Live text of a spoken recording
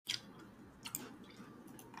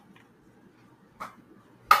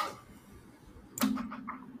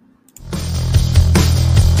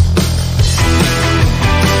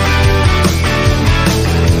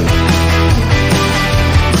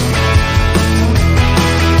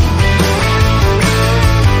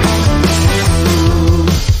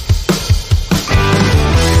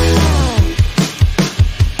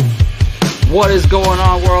What is going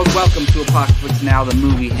on, world? Welcome to Apocalypse Now, the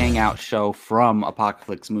movie hangout show from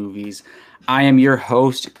Apocalypse Movies. I am your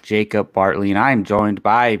host, Jacob Bartley, and I am joined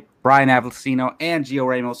by Brian Avellino and Gio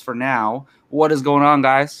Ramos for now. What is going on,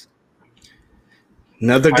 guys?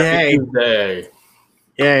 Another day. Tuesday.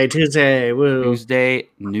 Yay, Tuesday. Woo. Tuesday,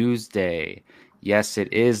 news day. Yes,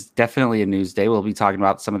 it is definitely a news day. We'll be talking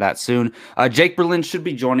about some of that soon. Jake Berlin should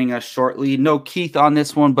be joining us shortly. No Keith on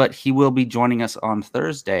this one, but he will be joining us on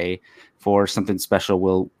Thursday for something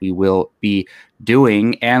special we will be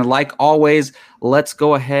doing. And like always, let's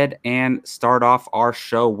go ahead and start off our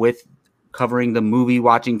show with covering the movie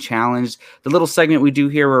watching challenge, the little segment we do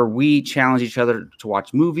here where we challenge each other to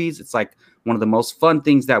watch movies. It's like one of the most fun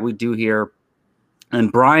things that we do here.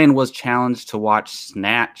 And Brian was challenged to watch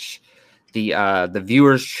Snatch. The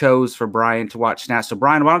viewers chose for Brian to watch Snatch. So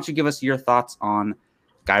Brian, why don't you give us your thoughts on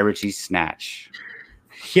Guy Ritchie's Snatch?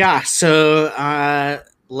 Yeah, so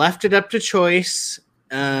left it up to choice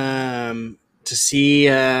to see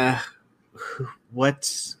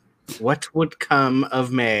what would come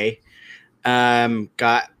of May.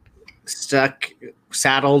 Got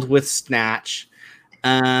saddled with Snatch.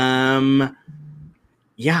 Yeah,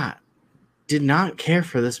 did not care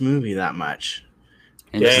for this movie that much.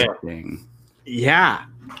 Interesting. Yeah.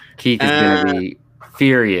 Keith is going to be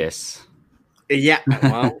furious. Yeah,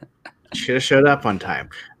 well, should have showed up on time.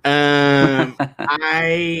 I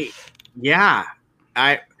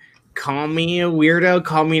call me a weirdo,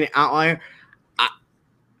 call me an outlier.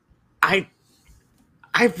 I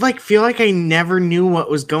like feel like I never knew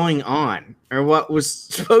what was going on or what was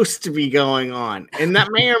supposed to be going on, and that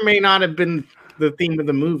may or may not have been the theme of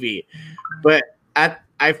the movie. But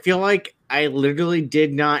I feel like I literally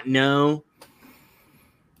did not know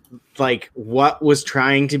like what was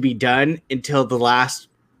trying to be done until the last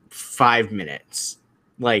 5 minutes.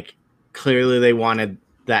 Like clearly they wanted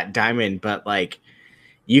that diamond, but like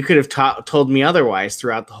you could have told me otherwise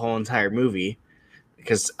throughout the whole entire movie.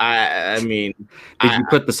 Because I mean, did you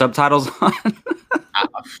put the subtitles on?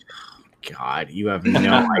 God, you have no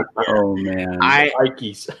idea. Oh man,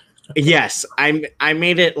 yes, I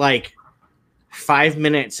made it like 5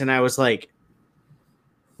 minutes, and I was like,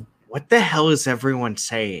 "What the hell is everyone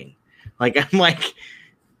saying?" Like, I'm like,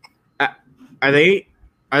 are they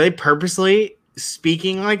purposely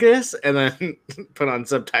speaking like this? And then put on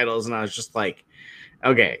subtitles, and I was just like,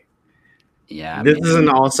 okay. Yeah, this is an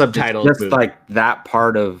all subtitled just movie. Like that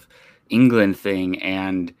part of England thing,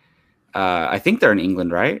 and I think they're in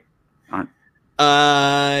England, right?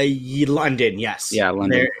 London, yes. Yeah,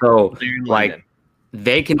 London. They're like London.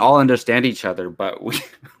 They can all understand each other, but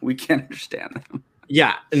we can't understand them.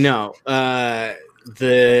 Yeah, no. The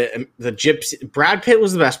gypsy Brad Pitt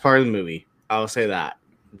was the best part of the movie. I'll say that.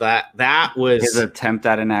 That was his attempt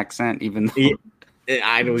at an accent, even though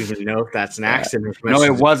I don't even know if that's an accent. No,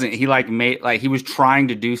 it wasn't. He he was trying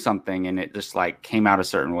to do something and it just like came out a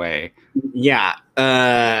certain way. Yeah.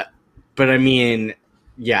 But I mean,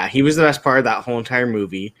 yeah, he was the best part of that whole entire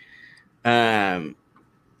movie. There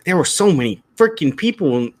were so many freaking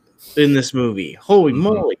people in this movie. Holy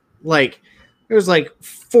moly. Like there was like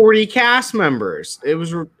 40 cast members. It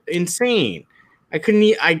was insane. I couldn't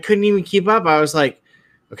even keep up. I was like,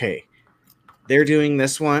 okay, they're doing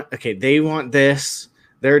this one. Okay, they want this.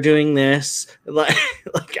 They're doing this.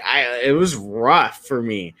 It was rough for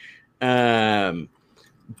me. Yeah,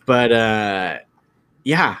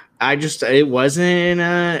 it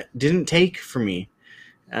wasn't didn't take for me.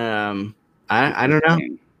 I don't know.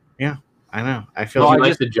 Yeah, I know. I feel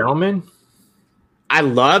like The Gentleman. I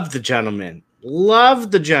love The Gentleman.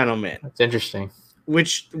 Love The Gentleman. That's interesting.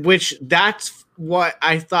 Which that's what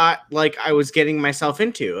I thought like I was getting myself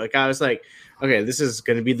into. Like I was like, okay, this is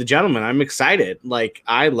going to be The Gentleman. I'm excited. Like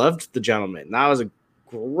I loved The Gentleman. That was a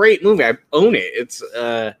great movie. I own it. It's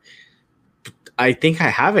I think I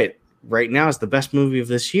have it right now as the best movie of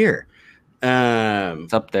this year.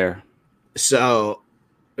 It's up there. So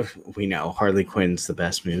we know Harley Quinn's the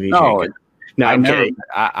best movie. No, I'm kidding.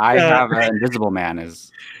 I have Invisible Man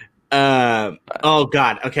as. Oh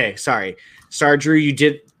God. Okay, sorry. Sorry, Drew. You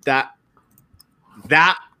did that.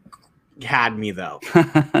 That had me though.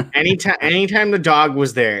 Anytime the dog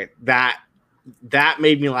was there, that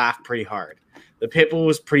made me laugh pretty hard. The Pitbull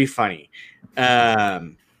was pretty funny. Yeah,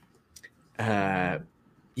 I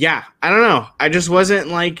don't know. I just wasn't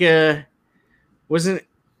like it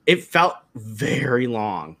felt very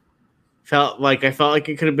long. I felt like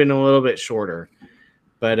it could have been a little bit shorter.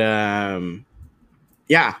 But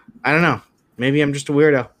yeah, I don't know. Maybe I'm just a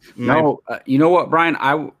weirdo. No, you know what, Brian?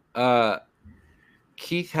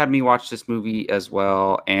 Keith had me watch this movie as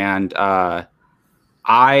well, and while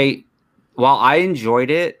I enjoyed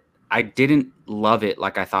it, I didn't love it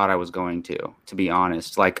like I thought I was going to be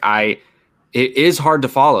honest. Like it is hard to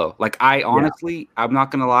follow. Like I honestly, I'm not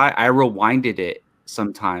gonna lie, I rewinded it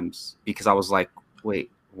sometimes because I was like, wait,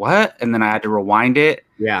 what? And then I had to rewind it.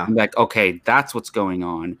 Yeah. And be like, okay, that's what's going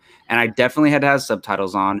on. And I definitely had to have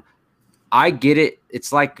subtitles on. I get it.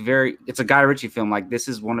 It's like it's a Guy Ritchie film. Like this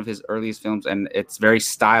is one of his earliest films, and it's very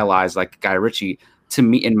stylized like Guy Ritchie. To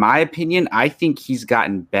me, in my opinion, I think he's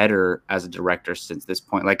gotten better as a director since this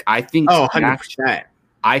point. Like I think Snatch, 100%.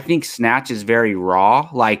 I think Snatch is very raw.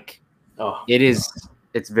 Like it is.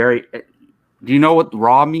 It's very. Do you know what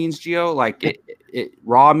raw means, Gio? Like it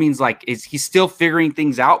raw means like he's still figuring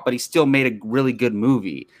things out, but he still made a really good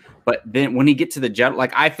movie. But then when he get to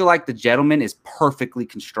I feel like The Gentleman is perfectly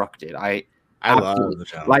constructed. I love The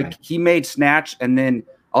Gentleman. Like he made Snatch, and then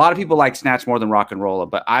a lot of people like Snatch more than Rock'n'Rolla,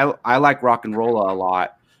 but I like Rock'n'Rolla a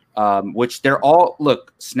lot. Which they're all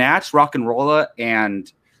Snatch, Rock'n'Rolla,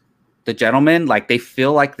 and The Gentleman, like they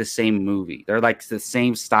feel like the same movie. They're like the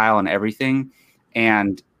same style and everything.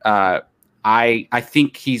 And I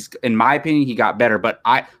think in my opinion, he got better. But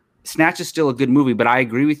Snatch is still a good movie, but I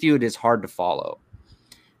agree with you. It is hard to follow.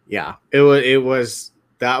 Yeah, it was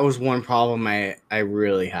that was one problem I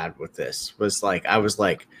really had with this was like I was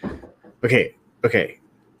like, okay,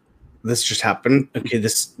 this just happened. Okay,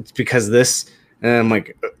 it's because this, and I'm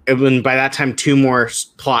like, and by that time, 2 more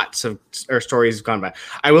plots or stories have gone by.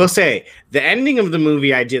 I will say the ending of the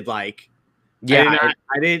movie I did like. Yeah,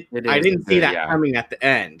 I didn't see that coming at the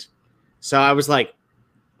end, so I was like,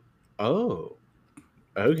 oh,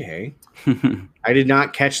 okay. I did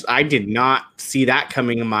not see that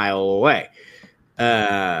coming a mile away.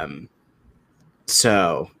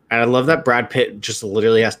 So, and I love that Brad Pitt just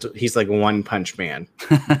literally he's like one punch man.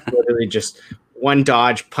 Literally just one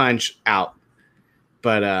dodge, punch, out.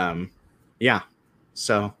 But yeah.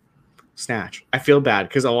 So Snatch. I feel bad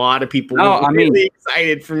because a lot of people were really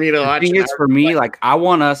excited for me to watch. The thing is, for me, like I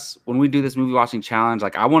want us when we do this movie watching challenge,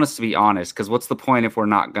 like I want us to be honest, because what's the point if we're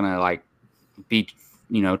not gonna like be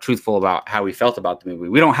truthful about how we felt about the movie?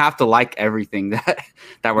 We don't have to like everything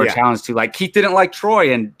that we're challenged to. Like Keith didn't like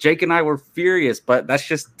Troy, and Jake and I were furious, but that's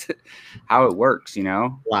just how it works,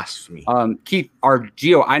 Blasphemy. Keith,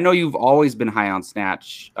 Gio, I know you've always been high on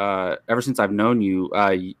Snatch ever since I've known you.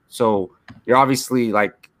 So you're obviously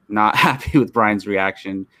like not happy with Brian's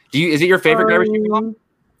reaction. Is it your favorite Guy Ritchie film?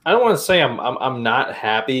 I don't want to say I'm not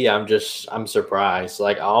happy. I'm surprised.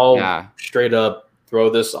 Like I'll straight up throw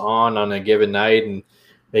this on a given night and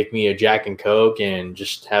make me a Jack and Coke and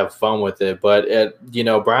just have fun with it. But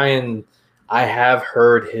Brian, I have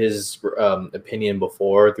heard his opinion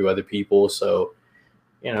before through other people, so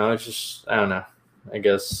it's just I don't know. I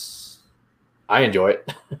guess I enjoy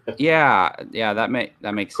it. yeah, that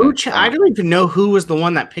makes sense. I don't even know who was the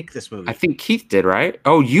one that picked this movie. I think Keith did, right?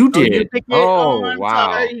 Oh, you did. You picked it? Oh,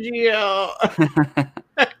 wow. Sorry, Gio.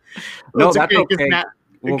 No, that's okay.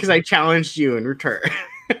 Because I challenged you in return.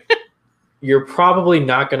 You're probably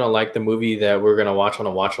not going to like the movie that we're going to watch on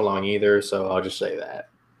a watch along either, so I'll just say that.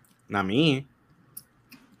 Not me.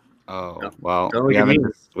 Oh, well, we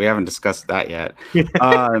haven't discussed that yet.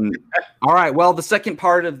 All right, well, the second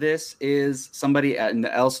part of this is somebody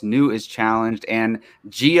else new is challenged, and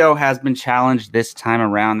Gio has been challenged this time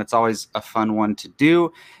around. That's always a fun one to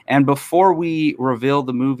do. And before we reveal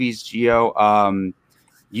the movies, Gio,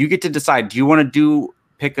 you get to decide. Do you want to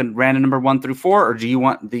pick a random number 1 through 4, or do you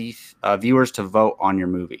want the viewers to vote on your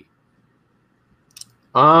movie?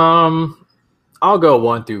 I'll go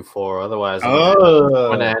 1 through 4. Otherwise, I'm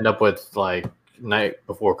gonna end up with like Night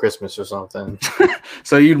Before Christmas or something.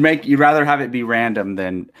 So you'd rather have it be random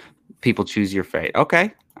than people choose your fate.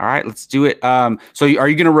 Okay, all right, let's do it. So are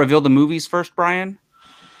you gonna reveal the movies first, Brian?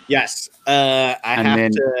 Yes. I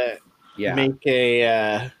have to make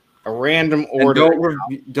a random order.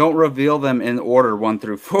 Don't reveal them in order 1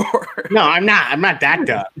 through 4. No, I'm not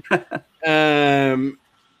that dumb.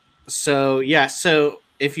 So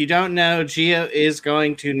if you don't know, Gio is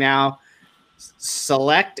going to now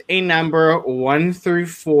select a number 1 through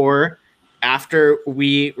 4 after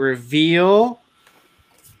we reveal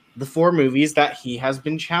the 4 movies that he has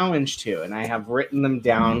been challenged to, and I have written them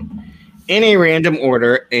down in a random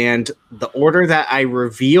order, and the order that I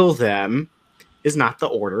reveal them is not the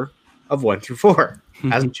order of 1 through 4,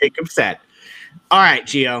 as Jacob said. All right,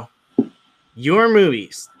 Gio, your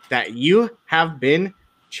movies that you have been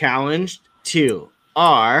challenged to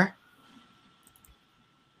are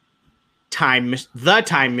The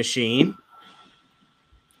Time Machine,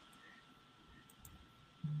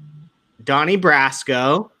 Donnie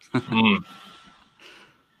Brasco,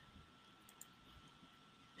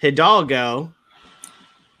 Hidalgo,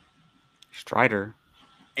 Strider,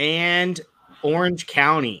 and Orange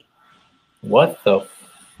County. What the?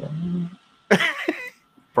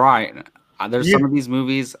 Brian, there's some of these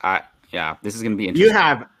movies. This is gonna be interesting. You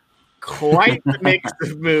have quite the mix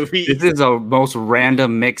of movies. This is the most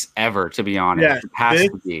random mix ever, to be honest. Yes, it has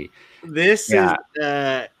to be. This is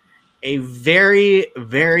a very,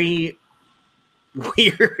 very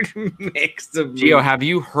weird mix of movies. Gio, have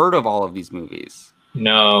you heard of all of these movies?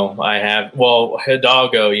 No, I have. Well,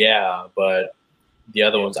 Hidalgo, yeah, but the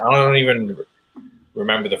other ones, I don't even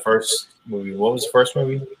remember the first movie. What was the first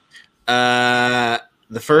movie?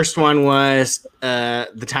 The first one was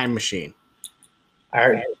The Time Machine.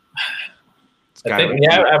 I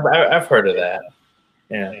think, I've heard of that.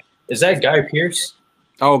 Yeah, is that Guy Pearce?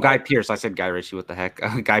 Oh, Guy Pearce. I said Guy Ritchie. What the heck?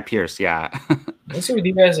 Guy Pearce. Yeah. What's with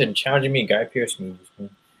you guys and challenging me Guy Pearce movies?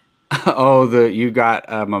 Oh, you got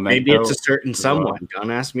Memento. Maybe it's a certain someone.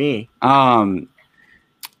 Don't ask me. All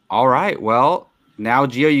right. Well, now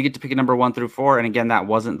Gio, you get to pick a number 1 through 4, and again, that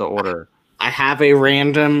wasn't the order. I have a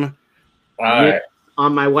random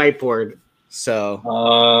on my whiteboard.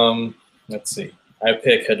 So, let's see. I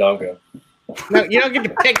pick Hidalgo. No, you don't get to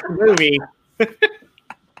pick the movie.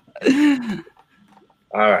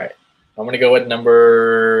 All right. I'm going to go with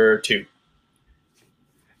number 2.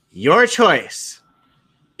 Your choice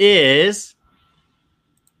is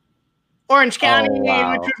Orange County, which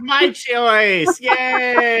was my choice.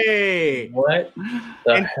 Yay! What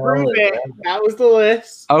the hell is that? That was the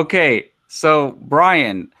list. Okay. So,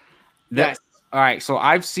 Brian. Yes. All right. So,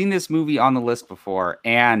 I've seen this movie on the list before,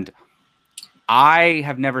 and I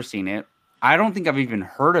have never seen it. I don't think I've even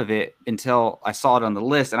heard of it until I saw it on the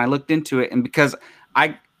list, and I looked into it, and because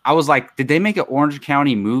I was like, did they make an Orange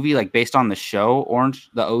County movie like based on the show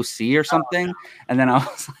the OC or something? And then I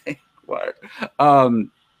was like, what?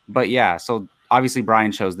 But yeah, so obviously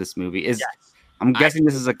Brian chose this movie. I'm guessing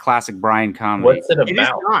this is a classic Brian comedy. What's it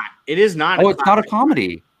about? It is not. Oh, it's not a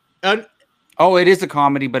comedy. It is a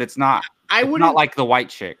comedy, but it's not. It's not like the White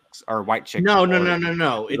Chicks or White Chicks. No.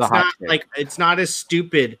 It's not like it's not as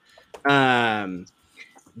stupid.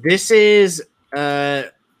 This is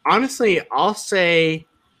honestly, I'll say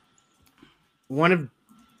one of,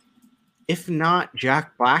 if not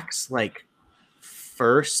Jack Black's like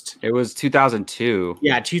first. It was 2002.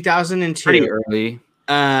 Yeah, 2002. Pretty early.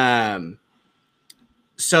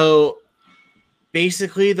 So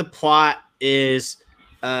basically the plot is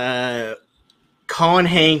Colin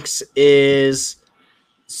Hanks is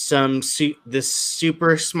this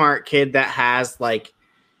super smart kid that has like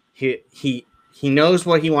he knows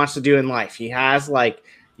what he wants to do in life. He has like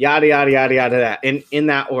yada yada yada yada that in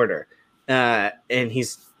that order. And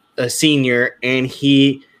he's a senior, and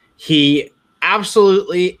he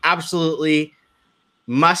absolutely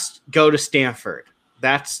must go to Stanford.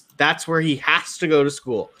 That's where he has to go to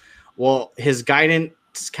school. Well, his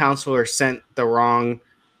guidance counselor sent the wrong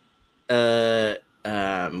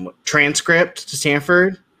transcript to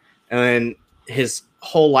Stanford, and then his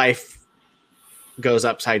whole life goes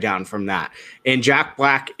upside down from that. And Jack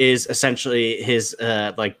Black is essentially his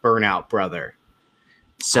like burnout brother.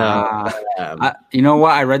 So you know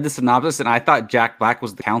what? I read the synopsis and I thought Jack Black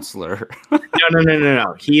was the counselor.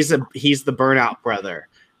 No. He's the burnout brother.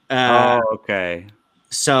 Okay.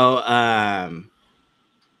 So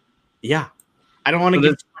yeah, I don't want to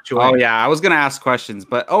give too much away. Oh yeah, I was gonna ask questions,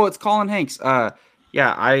 but it's Colin Hanks.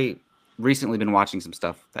 Yeah, I recently been watching some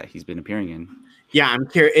stuff that he's been appearing in. Yeah, I'm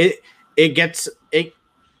curious.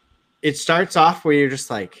 It starts off where you're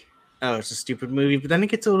just like, oh, it's a stupid movie, but then it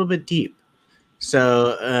gets a little bit deep.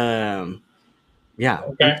 So, yeah,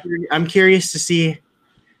 okay. I'm curious to see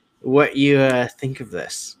what you think of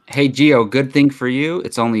this. Hey, Gio, good thing for you.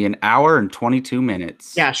 It's only an hour and 22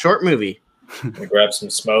 minutes. Yeah, short movie. Grab some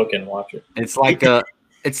smoke and watch it. It's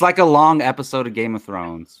like a long episode of Game of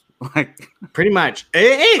Thrones, like pretty much.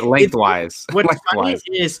 Lengthwise. What's funny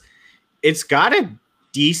is it's got a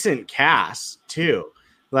decent cast too.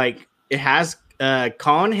 Like it has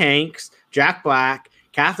Colin Hanks, Jack Black,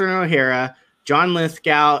 Catherine O'Hara, John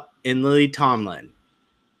Lithgow, and Lily Tomlin,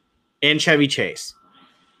 and Chevy Chase.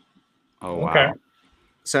 Oh wow! Okay.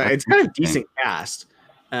 So it's got a decent cast.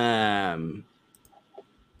 But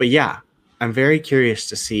yeah, I'm very curious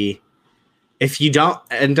to see. If you don't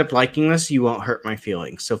end up liking this, you won't hurt my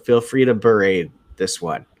feelings. So feel free to berate this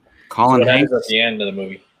one. Colin Hanks at the end of the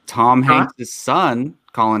movie. Tom Hanks' son,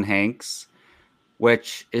 Colin Hanks,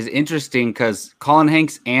 which is interesting because Colin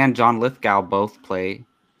Hanks and John Lithgow both play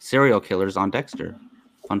serial killers on Dexter.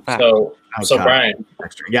 Fun fact. So Brian,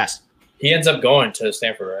 Dexter, yes, he ends up going to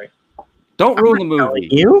Stanford, right? Don't ruin the movie.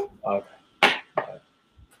 You? Okay.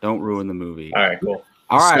 Don't ruin the movie. All right, cool.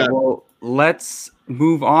 All right, well, let's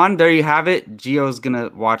move on. There you have it. Gio's gonna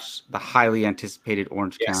watch the highly anticipated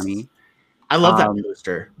Orange County. I love that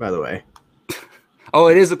poster, by the way. Oh,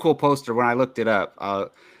 it is a cool poster. When I looked it up,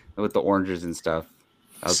 with the oranges and stuff,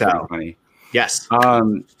 that was pretty funny. Yes.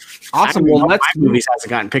 Awesome. Well, movies hasn't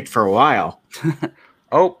gotten picked for a while.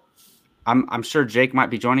 Oh, I'm sure Jake might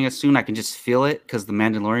be joining us soon. I can just feel it because the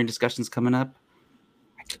Mandalorian discussion's coming up.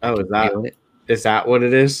 Is that what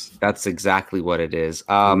it is? That's exactly what it is.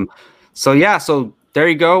 So there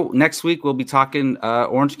you go. Next week we'll be talking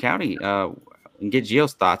Orange County and get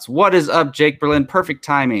Gio's thoughts. What is up, Jake Berlin? Perfect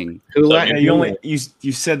timing. You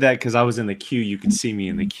said that because I was in the queue. You can see me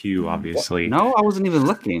in the queue, obviously. No, I wasn't even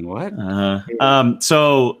looking. What?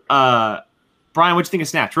 So Brian, what'd you think of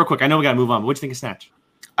Snatch? Real quick, I know we gotta move on, but what'd you think of Snatch?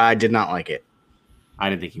 I did not like it. I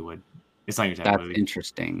didn't think you would. It's not your type of movie. That's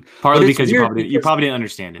interesting. Partly because you probably didn't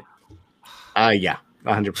understand it. Yeah,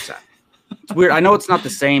 100%. It's weird. I know it's not the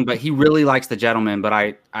same, but he really likes The Gentleman. But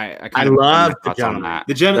I love The Gentleman.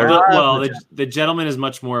 The Gentleman is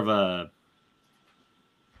much more of a.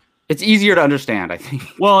 It's easier to understand, I think.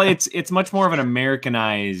 Well, it's much more of an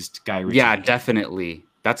Americanized Guy Ritchie. Yeah, definitely.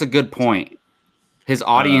 That's a good point. His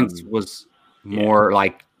audience was more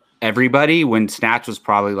like everybody, when Snatch was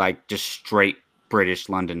probably like just straight British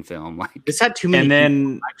London film. Like, this had too many. And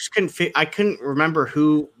then I just couldn't remember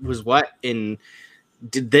who was what and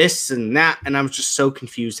did this and that, and I was just so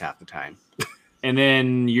confused half the time. And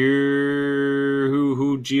then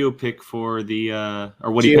who Gio pick for the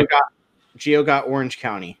or what do you pick? Gio got Orange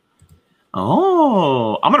County.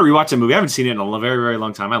 Oh, I'm gonna rewatch that movie. I haven't seen it in a very, very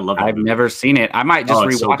long time. I love it. I've never seen it. I might just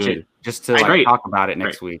rewatch it just to talk about it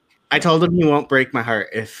next week. I told him he won't break my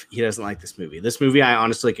heart if he doesn't like this movie. This movie, I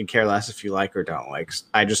honestly could care less if you like or don't like.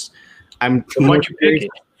 I'm more curious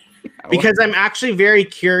because I'm actually very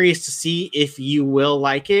curious to see if you will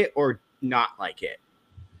like it or not like it.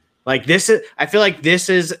 Like I feel like this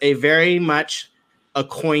is a very much a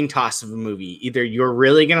coin toss of a movie. Either you're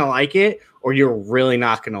really gonna like it or you're really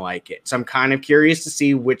not gonna like it. So I'm kind of curious to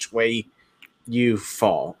see which way you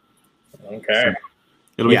fall. Okay,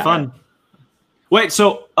 it'll be fun. Wait,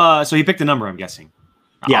 so he picked a number, I'm guessing.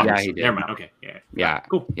 Yeah, he did. Never mind. Okay. Yeah.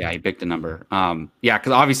 Cool. Yeah, he picked a number.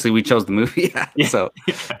 Because obviously we chose the movie. So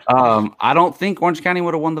I don't think Orange County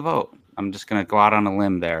would have won the vote. I'm just gonna go out on a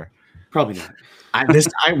limb there. Probably not.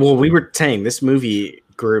 We were saying this movie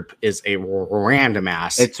group is a random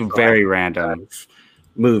ass. It's very random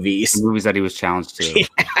movies. The movies that he was challenged to.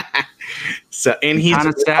 So, and he's kind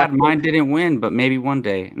of sad mine didn't win, but maybe one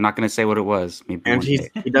day. I'm not going to say what it was. Maybe and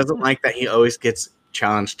he doesn't like that he always gets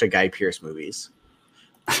challenged to Guy Pearce movies.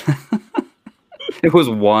 It was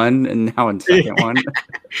one, and now in second one.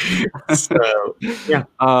 So yeah,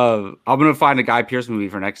 I'm gonna find a Guy Pearce movie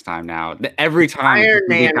for next time. Now, every time Iron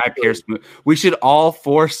Man Guy Pearce movie, we should all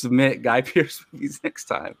submit Guy Pearce movies next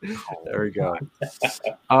time. There we go.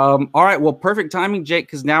 All right, well, perfect timing, Jake,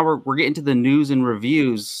 because now we're getting to the news and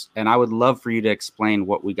reviews, and I would love for you to explain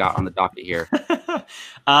what we got on the docket here.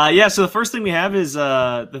 So the first thing we have is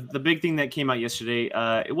the big thing that came out yesterday.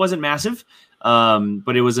 It wasn't massive.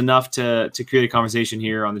 But it was enough to create a conversation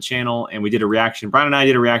here on the channel, and we did a reaction. Brian and I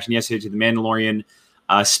did a reaction yesterday to the Mandalorian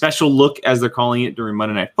special look, as they're calling it, during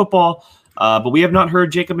Monday Night Football. But we have not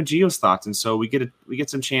heard Jacob and Gio's thoughts, and so we get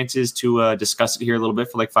some chances to discuss it here a little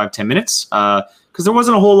bit for like 5-10 minutes, because there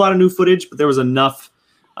wasn't a whole lot of new footage, but there was enough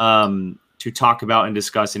to talk about and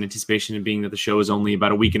discuss, in anticipation of being that the show is only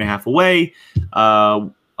about a week and a half away.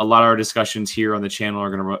 A lot of our discussions here on the channel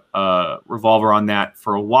are going to revolve around that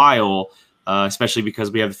for a while. Especially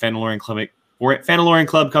because we have the Fandalorian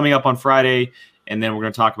Club coming up on Friday, and then we're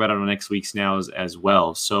going to talk about it on next week's Now as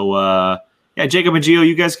well. So, Jacob and Gio,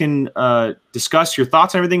 you guys can discuss your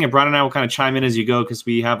thoughts and everything, and Brian and I will kind of chime in as you go, because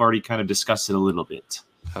we have already kind of discussed it a little bit.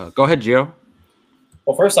 Go ahead, Gio.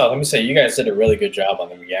 Well, first off, let me say you guys did a really good job on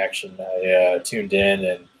the reaction. I tuned in,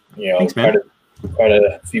 and Thanks, quite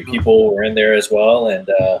a few people were in there as well, and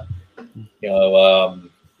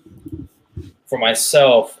for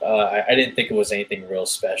myself, I didn't think it was anything real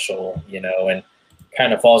special, and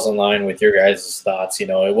kind of falls in line with your guys' thoughts. It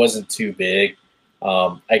wasn't too big.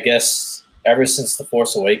 I guess ever since The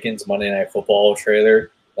Force Awakens Monday Night Football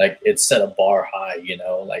trailer, like, it set a bar high,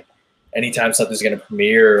 like anytime something's going to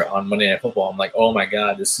premiere on Monday Night Football, I'm like, oh my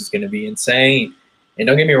God, this is going to be insane. And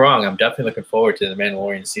don't get me wrong, I'm definitely looking forward to The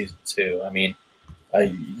Mandalorian Season 2. I mean,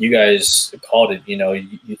 you guys called it, you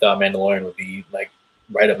thought Mandalorian would be like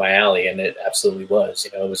right up my alley, and it absolutely was.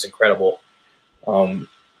 It was incredible.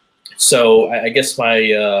 So I guess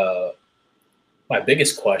my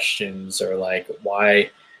biggest questions are like, why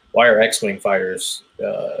are X-Wing fighters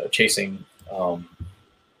chasing the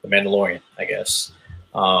Mandalorian, I guess?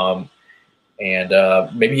 And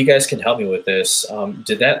maybe you guys can help me with this.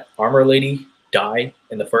 Did that armor lady die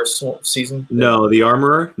in the first season? No, the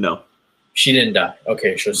armorer? No. She didn't die.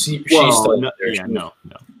 Okay, so she's still there. No.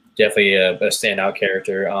 Definitely a standout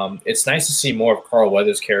character. It's nice to see more of Carl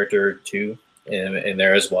Weathers' character too in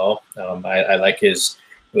there as well. I like his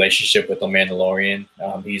relationship with the Mandalorian.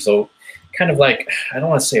 He's kind of like, I don't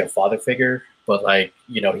want to say a father figure, but like,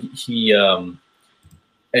 he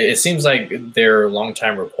it seems like their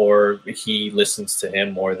longtime rapport. He listens to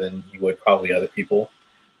him more than he would probably other people,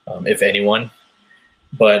 if anyone.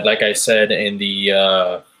 But like I said in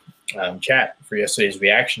the chat for yesterday's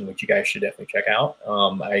reaction, which you guys should definitely check out,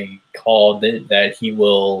 I called it that he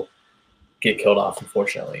will get killed off,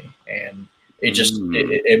 unfortunately, and it just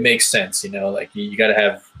it makes sense, like you got to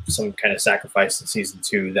have some kind of sacrifice in season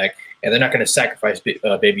 2, and they're not going to sacrifice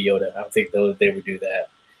Baby Yoda. I don't think they would do that.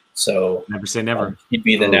 So never say never. He'd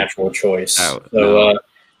be the natural choice.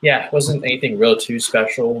 Yeah, it wasn't anything real too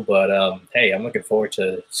special, but hey, I'm looking forward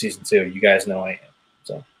to season 2. You guys know I am.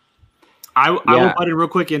 So I will butt in real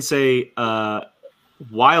quick and say,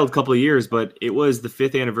 wild couple of years, but it was the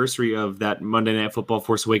 5th anniversary of that Monday Night Football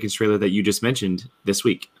Force Awakens trailer that you just mentioned this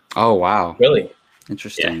week. Oh wow, really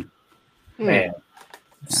interesting, man.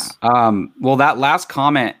 Yeah. Well, that last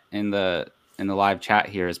comment in the live chat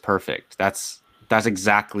here is perfect. That's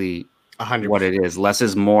exactly 100% what it is. Less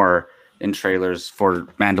is more in trailers for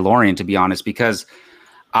Mandalorian, to be honest, because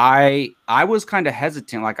I was kind of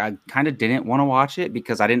hesitant. Like I kind of didn't want to watch it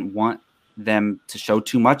because I didn't want them to show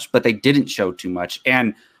too much, but they didn't show too much.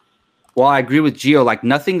 And while I agree with Gio, like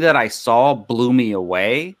nothing that I saw blew me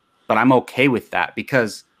away, but I'm okay with that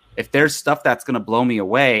because if there's stuff that's going to blow me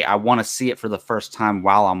away, I want to see it for the first time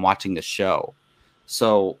while I'm watching the show.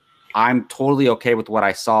 So I'm totally okay with what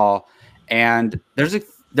I saw. And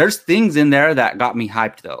there's things in there that got me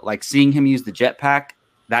hyped though. Like seeing him use the jetpack,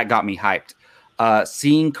 that got me hyped.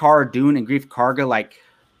 Seeing Cara Dune and Greef Karga like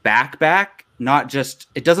back, not just,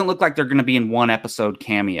 it doesn't look like they're going to be in one episode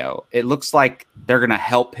cameo. It looks like they're going to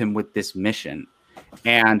help him with this mission.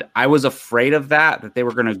 And I was afraid of that they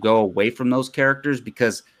were going to go away from those characters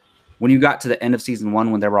because when you got to the end of season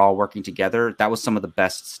 1, when they were all working together, that was some of the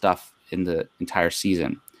best stuff in the entire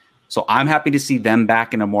season. So I'm happy to see them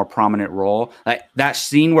back in a more prominent role. Like that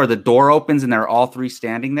scene where the door opens and they're all 3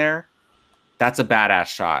 standing there, that's a badass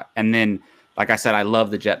shot. And then, like I said, I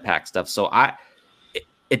love the jetpack stuff. So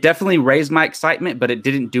it definitely raised my excitement, but it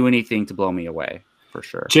didn't do anything to blow me away for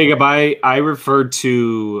sure. Jacob, I referred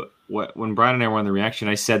to when Brian and I were on the reaction,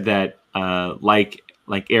 I said that like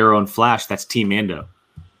Arrow and Flash, that's Team Mando.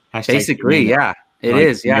 Basically, Team Mando. Yeah, it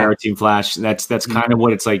is. Yeah, Arrow, Team Flash. That's kind of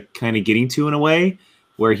what it's like, kind of getting to in a way,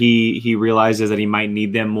 where he realizes that he might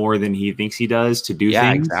need them more than he thinks he does to do things.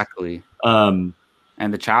 Yeah, exactly. And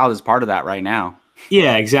the child is part of that right now.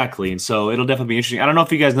 Yeah, exactly. And so it'll definitely be interesting. I don't know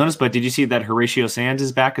if you guys noticed, but did you see that Horatio Sands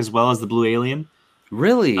is back as well as the Blue Alien?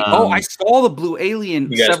 Really? I saw the Blue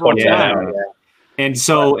Alien several times. Yeah. And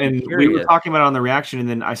so, we were talking about it on the reaction, and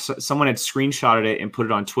then someone had screenshotted it and put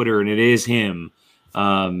it on Twitter, and it is him.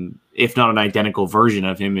 If not an identical version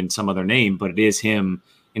of him in some other name, but it is him.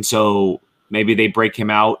 And so maybe they break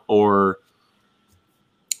him out or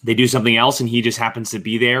they do something else and he just happens to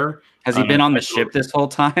be there. Has he been on the ship this whole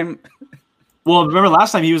time? Well, remember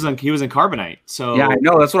last time he was in Carbonite. So yeah, I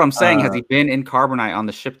know. That's what I'm saying. Has he been in Carbonite on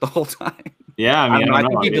the ship the whole time? Yeah, I mean, I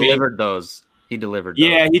think he delivered those. He delivered those.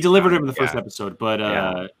 Yeah, he delivered him in the first episode,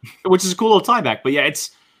 but which is a cool little tie back. But yeah,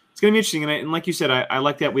 it's going to be interesting. And like you said, I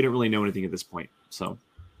like that we don't really know anything at this point. So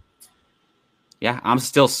yeah, I'm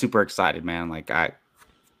still super excited, man. Like I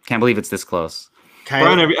can't believe it's this close.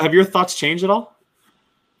 Brian, have your thoughts changed at all?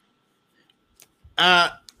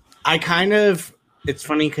 I kind of. It's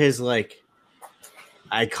funny because like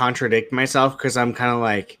I contradict myself because I'm kind of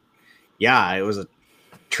like, yeah, it was a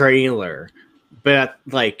trailer, but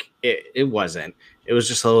like it wasn't. It was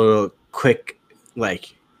just a little quick,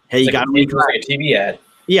 like, hey, you got to make a TV ad.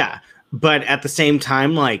 Yeah, but at the same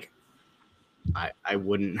time, like, I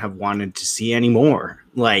wouldn't have wanted to see any more.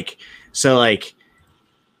 Like, so like,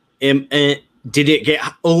 did it get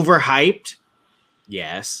overhyped?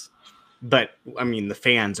 Yes. But I mean, the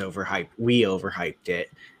fans overhyped. We overhyped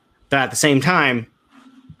it. But at the same time,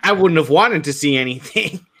 I wouldn't have wanted to see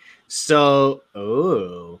anything. So,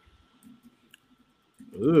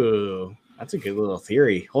 that's a good little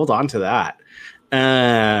theory. Hold on to that.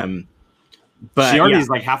 But she already is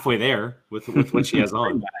like halfway there with what she has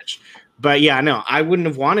on. But yeah, no, I wouldn't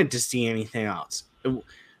have wanted to see anything else.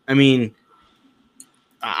 I mean,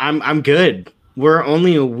 I'm good. We're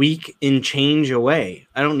only a week and change away.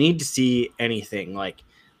 I don't need to see anything. Like,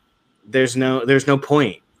 there's no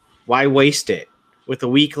point. Why waste it? with a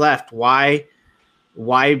week left. Why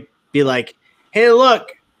be like, hey,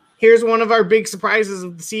 look, here's one of our big surprises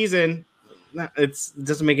of the season. It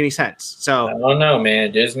doesn't make any sense. So I don't know,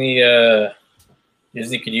 man. Disney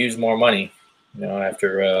could use more money,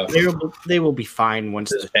 after they will be fine once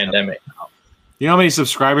this pandemic. You know how many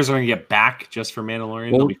subscribers are going to get back just for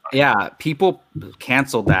Mandalorian? Well, yeah, people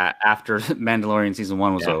canceled that after Mandalorian season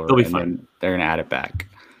 1 was over. They'll be fine. They're going to add it back.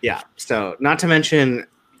 Yeah. So not to mention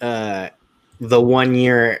the 1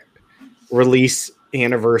 year release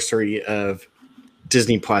anniversary of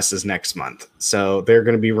Disney Plus is next month. So they're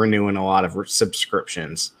going to be renewing a lot of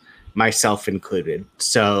subscriptions, myself included.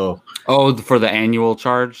 So for the annual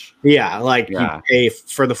charge? Yeah, you pay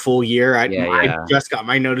for the full year. I just got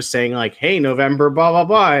my notice saying like, hey, November blah blah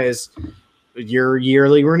blah is your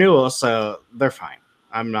yearly renewal, so they're fine.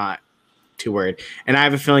 I'm not too worried. And I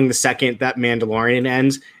have a feeling the second that Mandalorian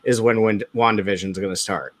ends is when WandaVision is going to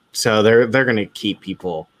start. So they're going to keep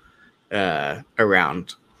people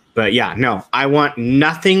around. But yeah, no, I want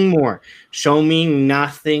nothing more. Show me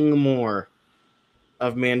nothing more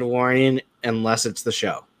of Mandalorian unless it's the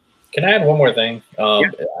show. Can I add one more thing?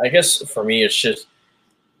 I guess for me, it's just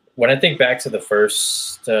when I think back to the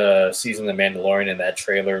first season of Mandalorian and that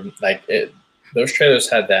trailer, those trailers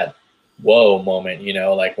had that whoa moment,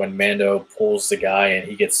 like when Mando pulls the guy and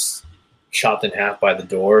he gets chopped in half by the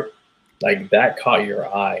door, like that caught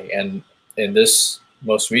your eye. And in this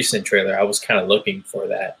most recent trailer, I was kind of looking for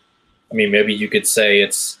that. I mean, maybe you could say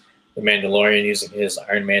it's the Mandalorian using his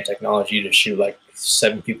Iron Man technology to shoot like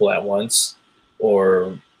 7 people at once,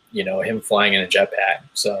 or him flying in a jetpack.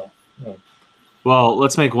 So, well,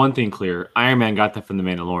 let's make one thing clear: Iron Man got that from the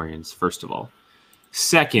Mandalorians. First of all,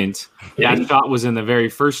 second, that shot was in the very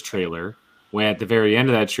first trailer. When at the very end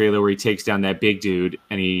of that trailer, where he takes down that big dude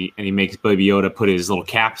and he makes Baby Yoda put his little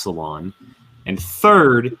capsule on. And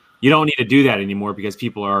third, you don't need to do that anymore because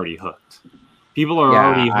people are already hooked. People are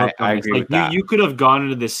already hooked on this. Agree with that. You could have gone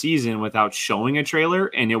into the season without showing a trailer,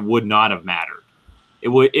 and it would not have mattered. It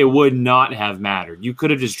would not have mattered. You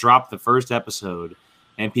could have just dropped the first episode,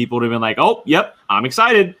 and people would have been like, "Oh, yep, I'm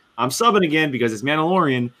excited. I'm subbing again because it's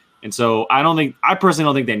Mandalorian." And so I personally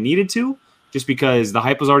don't think they needed to, just because the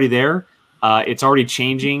hype was already there. It's already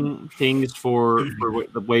changing things for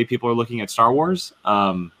the way people are looking at Star Wars.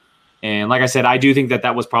 And like I said, I do think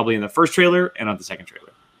that was probably in the first trailer and not the second trailer.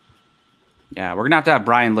 Yeah, we're gonna have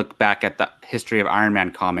Brian look back at the history of Iron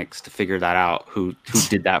Man comics to figure that out. Who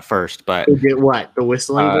did that first? But who did what? The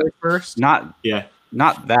whistling boy first? Not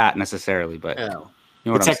that necessarily, but oh.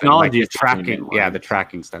 You know the what technology is tracking. Yeah, the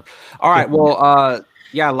tracking stuff. All right, well,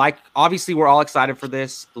 obviously we're all excited for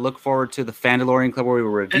this. Look forward to the Fandalorian Club where we will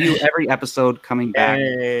review every episode coming back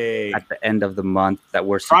at the end of the month. That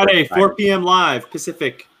we're Friday, 4 p.m. live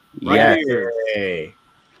Pacific. Here.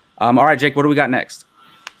 All right, Jake, what do we got next?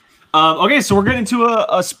 Okay, so we're getting into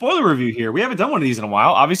a spoiler review here. We haven't done one of these in a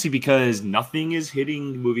while, obviously because nothing is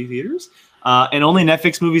hitting movie theaters, and only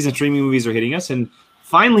Netflix movies and streaming movies are hitting us. And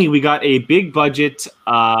finally, we got a big budget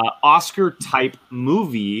Oscar-type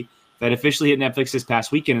movie that officially hit Netflix this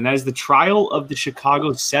past weekend, and that is The Trial of the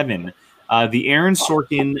Chicago 7, the Aaron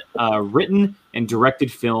Sorkin written and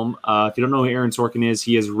directed film. If you don't know who Aaron Sorkin is,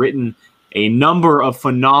 he has written a number of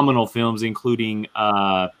phenomenal films, including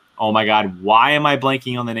oh my God, why am I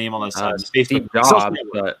blanking on the name on this? Steve Jobs,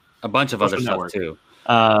 but a bunch of other stuff too.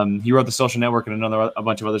 He wrote The Social Network and a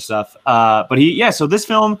bunch of other stuff. So this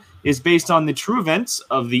film is based on the true events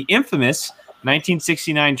of the infamous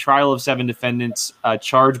 1969 trial of 7 defendants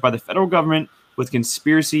charged by the federal government with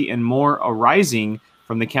conspiracy and more arising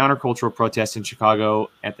from the countercultural protests in Chicago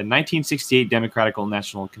at the 1968 Democratic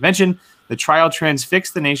National Convention. The trial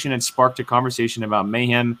transfixed the nation and sparked a conversation about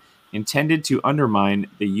mayhem intended to undermine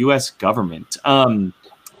the U.S. government.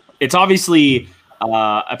 It's obviously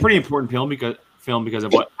a pretty important film because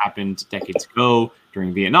of what happened decades ago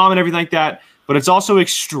during Vietnam and everything like that. But it's also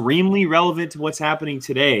extremely relevant to what's happening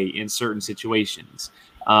today in certain situations.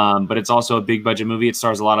 But it's also a big budget movie. It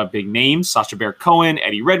stars a lot of big names: Sacha Baron Cohen,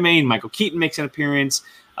 Eddie Redmayne, Michael Keaton makes an appearance.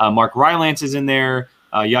 Mark Rylance is in there.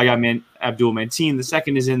 Yahya Abdul-Mateen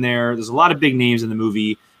II is in there. There's a lot of big names in the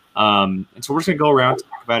movie. And so we're just going to go around,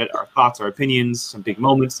 talk about it, our thoughts, our opinions, some big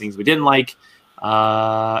moments, things we didn't like.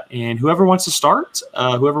 And whoever wants to start,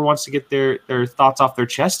 whoever wants to get their thoughts off their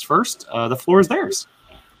chest first, the floor is theirs.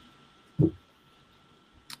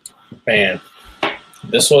 Man,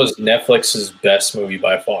 this was Netflix's best movie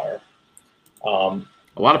by far. A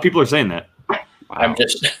lot of people are saying that. Wow. I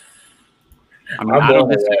don't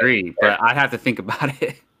disagree, but I'd have to think about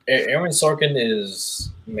it. Aaron Sorkin is,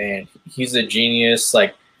 man, he's a genius.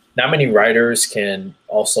 Like, not many writers can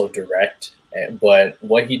also direct, but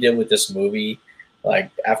what he did with this movie,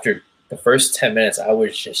 Like after the first 10 minutes, I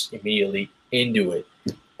was just immediately into it.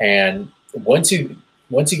 And once you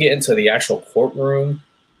get into the actual courtroom,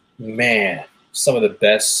 man, some of the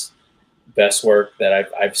best work that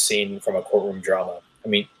I've seen from a courtroom drama. I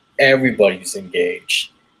mean, everybody's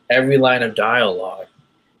engaged. Every line of dialogue,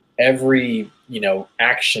 every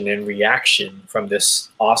action and reaction from this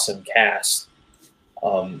awesome cast.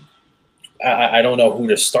 I don't know who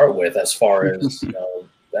to start with as far as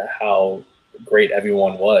how great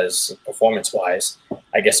everyone was performance-wise.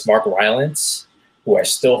 I guess Mark Rylance, who I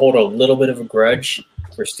still hold a little bit of a grudge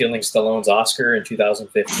for stealing Stallone's Oscar in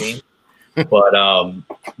 2015. But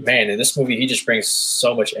man, in this movie, he just brings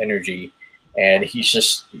so much energy, and he's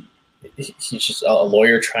just a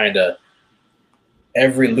lawyer trying to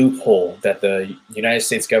every loophole that the United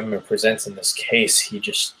States government presents in this case.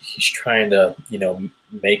 He's trying to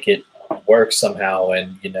make it work somehow,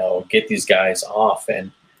 and get these guys off.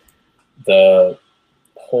 And the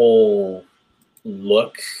whole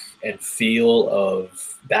look and feel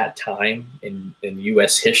of that time in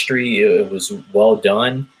U.S. history, it was well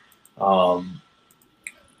done.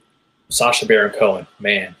 Sacha Baron Cohen,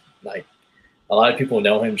 man, like a lot of people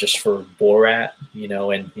know him just for Borat,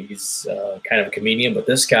 and he's kind of a comedian, but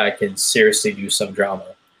this guy can seriously do some drama.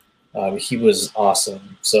 He was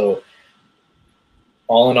awesome. So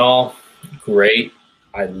all in all, great.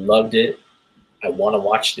 I loved it. I want to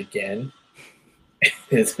watch it again.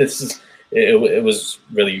 It was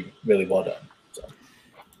really, really well done. So.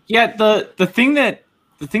 Yeah, the thing that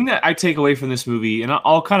I take away from this movie, and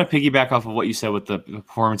I'll kind of piggyback off of what you said with the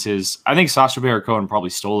performances, I think Sacha Baron Cohen probably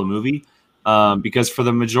stole the movie because for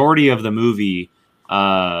the majority of the movie,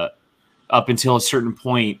 up until a certain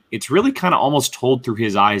point, it's really kind of almost told through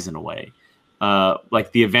his eyes in a way,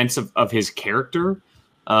 like the events of his character.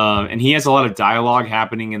 And he has a lot of dialogue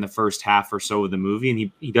happening in the first half or so of the movie,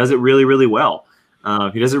 and he does it really, really well.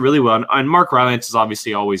 He does it really well. And Mark Rylance is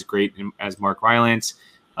obviously always great as Mark Rylance.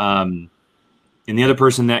 And the other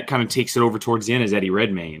person that kind of takes it over towards the end is Eddie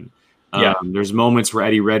Redmayne. There's moments where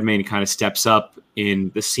Eddie Redmayne kind of steps up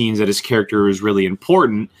in the scenes that his character is really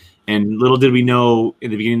important. And little did we know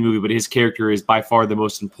in the beginning of the movie, but his character is by far the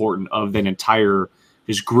most important of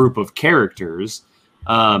his group of characters.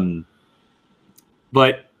 But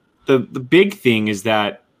the big thing is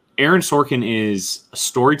that Aaron Sorkin is a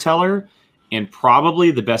storyteller and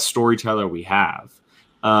probably the best storyteller we have.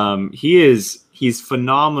 He's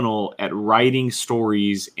phenomenal at writing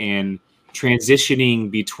stories and transitioning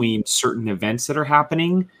between certain events that are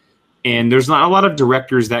happening. And there's not a lot of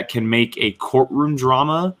directors that can make a courtroom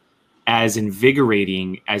drama as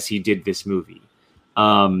invigorating as he did this movie.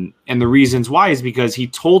 And the reasons why is because he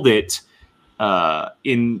told it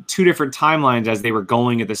in two different timelines as they were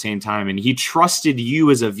going at the same time. And he trusted you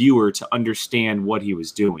as a viewer to understand what he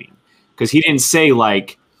was doing. Because he didn't say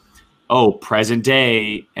like, oh, present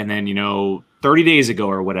day, and then, 30 days ago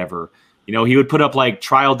or whatever. He would put up like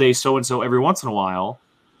trial day so-and-so every once in a while,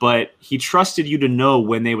 but he trusted you to know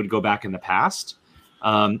when they would go back in the past.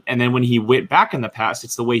 And then when he went back in the past,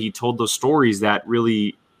 it's the way he told those stories that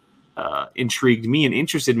really intrigued me and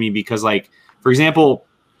interested me because, like, for example,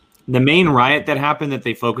 the main riot that happened that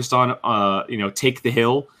they focused on, Take the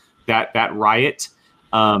Hill, that riot,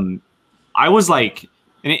 I was like,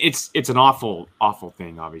 and it's an awful, awful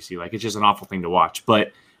thing, obviously. Like, it's just an awful thing to watch.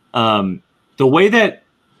 But the way that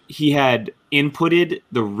he had inputted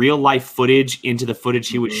the real life footage into the footage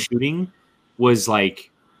he was shooting was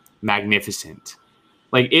like magnificent.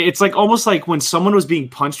 Like, it's like almost like when someone was being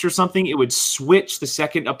punched or something, it would switch the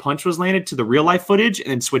second a punch was landed to the real life footage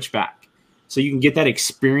and then switch back. So you can get that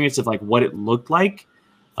experience of like what it looked like.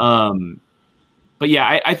 But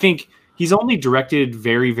yeah, I think he's only directed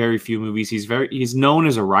very, very few movies. He's known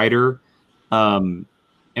as a writer.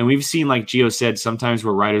 And we've seen, like Gio said, sometimes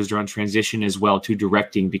where writers are on transition as well to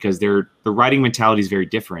directing because the writing mentality is very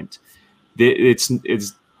different. It's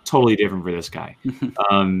totally different for this guy.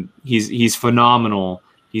 He's phenomenal.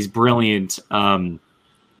 He's brilliant.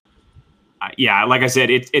 Yeah, like I said,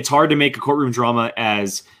 it's hard to make a courtroom drama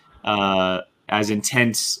as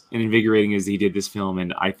intense and invigorating as he did this film,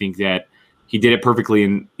 and I think that he did it perfectly.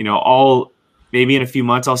 And maybe in a few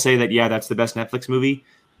months I'll say that that's the best Netflix movie.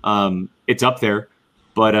 It's up there.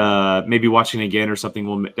 But maybe watching it again or something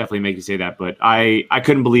will definitely make you say that. But I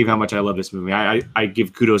couldn't believe how much I love this movie. I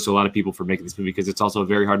give kudos to a lot of people for making this movie because it's also a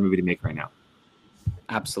very hard movie to make right now.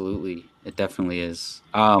 Absolutely. It definitely is.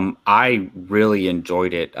 I really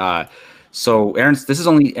enjoyed it. So this is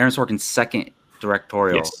only Aaron Sorkin's second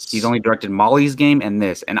directorial. Yes. He's only directed Molly's Game and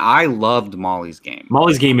this. And I loved Molly's Game.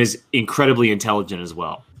 Molly's Game is incredibly intelligent as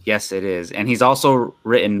well. Yes, it is. And he's also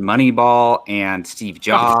written Moneyball and Steve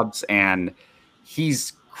Jobs and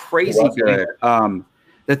He's crazy good.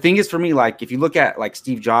 The thing is for me, like if you look at like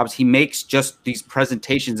Steve Jobs, he makes just these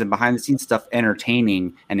presentations and behind the scenes stuff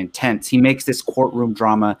entertaining and intense. He makes this courtroom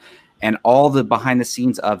drama and all the behind the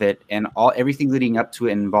scenes of it and everything leading up to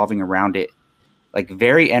it and involving around it, like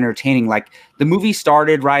very entertaining. Like the movie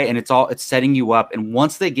started right, and it's setting you up. And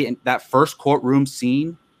once they get in that first courtroom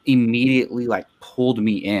scene, immediately like pulled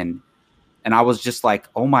me in, and I was just like,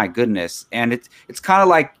 oh my goodness. And it's kind of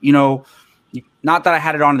like, you know, not that I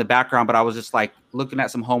had it on in the background, but I was just like looking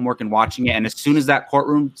at some homework and watching it. And as soon as that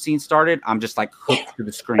courtroom scene started, I'm just like hooked to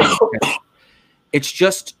the screen. It's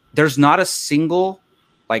just, there's not a single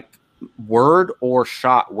like word or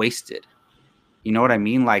shot wasted. You know what I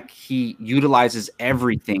mean? Like he utilizes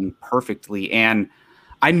everything perfectly. And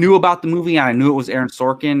I knew about the movie and I knew it was Aaron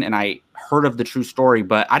Sorkin and I heard of the true story,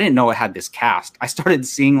 but I didn't know it had this cast. I started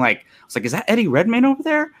seeing like, I was like, is that Eddie Redmayne over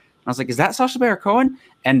there? And I was like, is that Sacha Baron Cohen?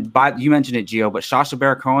 And you mentioned it, Gio, but Sacha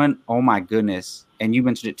Baron Cohen, oh my goodness. And you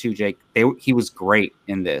mentioned it too, Jake. He was great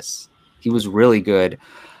in this. He was really good.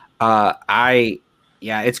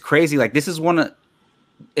 It's crazy. Like this is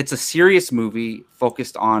it's a serious movie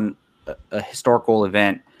focused on a historical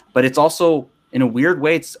event, but it's also, in a weird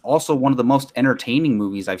way, it's also one of the most entertaining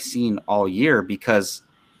movies I've seen all year because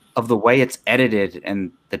of the way it's edited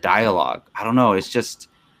and the dialogue. I don't know. It's just,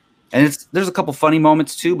 and there's a couple funny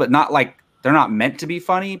moments too, but not like they're not meant to be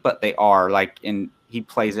funny, but they are like, and he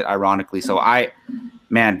plays it ironically. So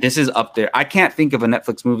this is up there. I can't think of a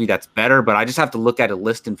Netflix movie that's better, but I just have to look at a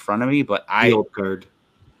list in front of me. But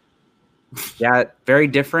very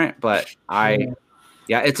different. But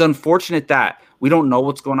it's unfortunate that we don't know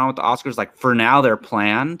what's going on with the Oscars. Like for now, they're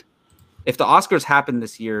planned. If the Oscars happen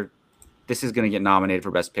this year, this is going to get nominated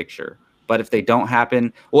for Best Picture. But if they don't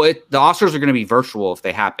happen, the Oscars are going to be virtual if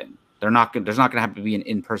they happen. There's not going to have to be an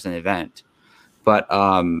in-person event. But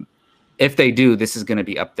if they do, this is going to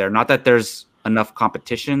be up there. Not that there's enough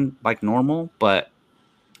competition like normal, but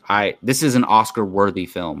this is an Oscar-worthy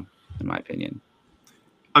film, in my opinion.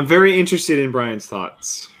 I'm very interested in Brian's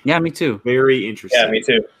thoughts. Yeah, me too. Very interested. Yeah, me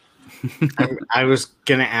too. I was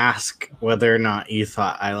gonna ask whether or not you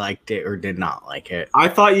thought I liked it or did not like it. I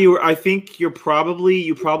think you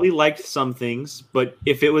probably liked some things, but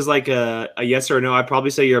if it was like a yes or a no, I'd probably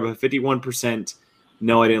say you're about 51%.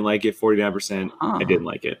 No, I didn't like it. 49%. I didn't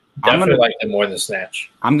like it. Definitely liked it more than Snatch.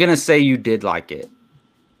 I'm gonna say you did like it.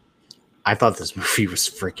 I thought this movie was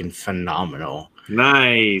freaking phenomenal.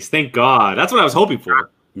 Nice. Thank God. That's what I was hoping for.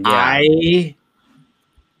 Yeah.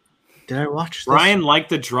 Did I watch this? Brian liked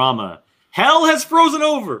the drama. Hell has frozen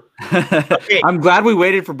over. Okay. I'm glad we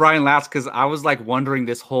waited for Brian last because I was like wondering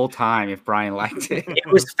this whole time if Brian liked it. It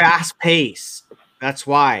was fast paced. That's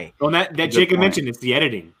why. Well, that Jacob mentioned, it's the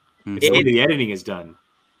editing. Mm-hmm. The editing is done.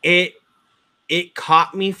 It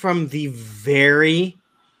caught me from the very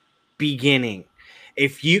beginning.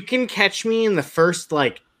 If you can catch me in the first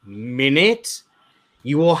like minute,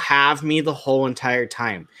 you will have me the whole entire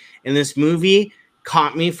time. And this movie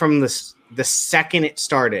caught me from the second it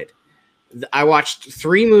started. I watched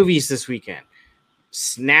 3 movies this weekend: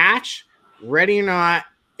 Snatch, Ready or Not,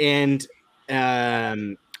 and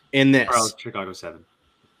in this Chicago 7.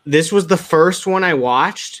 This was the first one I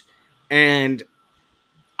watched, and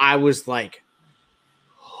I was like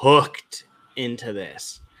hooked into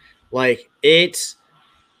this. Like it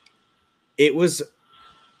was.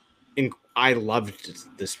 I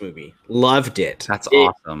loved this movie. Loved it. That's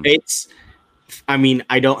awesome. I mean,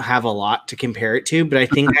 I don't have a lot to compare it to, but I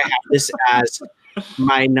think I have this as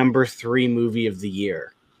my number 3 movie of the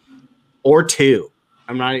year, or 2.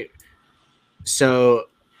 I'm not. So,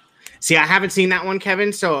 see, I haven't seen that one,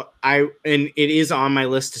 Kevin. So and it is on my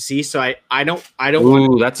list to see. So I don't.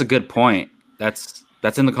 Ooh, that's a good point. That's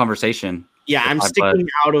in the conversation. Yeah, I'm staying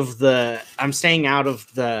out of the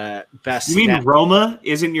best. You mean Roma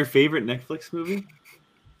isn't your favorite Netflix movie?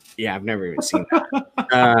 Yeah, I've never even seen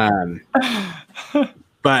that.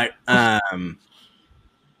 But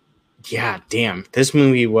yeah, damn, this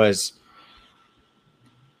movie was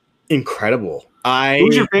incredible.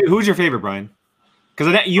 Who's your favorite, Brian?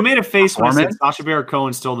 Because you made a face when I said Sacha Baron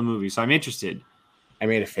Cohen stole the movie, so I'm interested. I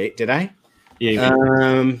made a face. Did I? Yeah.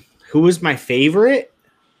 Who was my favorite?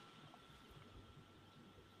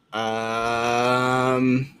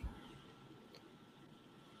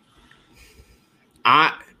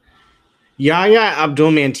 Yahya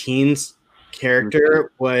Abdul-Mateen's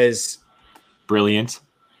character was brilliant,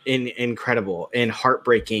 incredible, and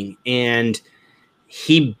heartbreaking, and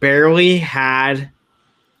he barely had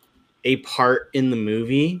a part in the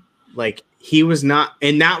movie. Like he was not,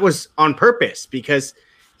 and that was on purpose because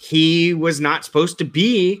he was not supposed to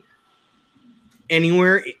be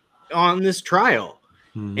anywhere on this trial.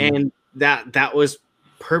 And that was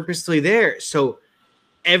purposely there. So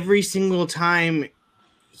every single time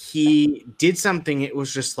he did something, it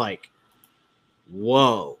was just like,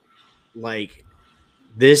 whoa, like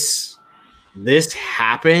this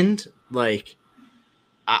happened. Like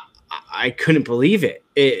I couldn't believe it.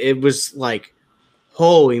 It was like,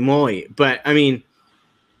 holy moly. But I mean,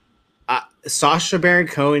 Sacha Baron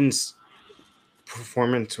Cohen's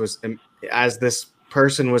performance was as this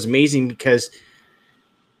person was amazing, because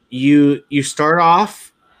you start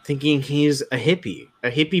off thinking he's a hippie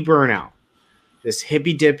burnout, this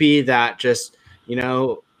hippie dippy that just,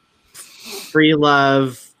 free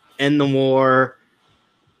love, end the war,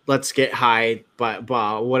 let's get high, but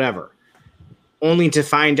whatever. Only to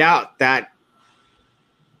find out that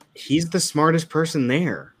he's the smartest person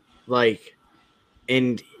there. Like,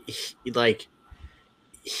 and it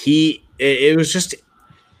was just,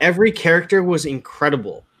 every character was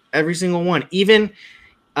incredible. Every single one. Even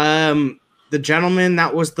the gentleman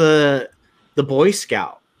that was the Boy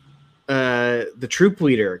Scout, the troop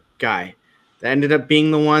leader guy, that ended up being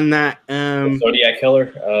the one that Zodiac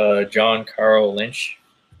Killer, John Carl Lynch.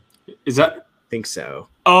 Is that? I think so.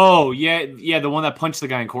 Oh yeah, the one that punched the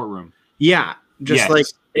guy in courtroom. Yeah, just yes. like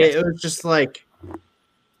it was just like,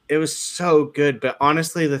 it was so good. But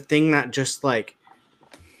honestly, the thing that just like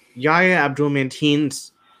Yahya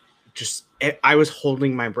Abdul-Mateen's, I was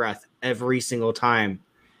holding my breath every single time,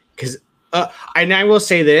 because and I will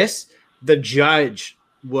say this, the judge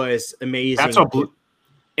was amazing. That's what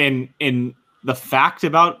and the fact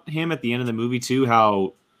about him at the end of the movie too,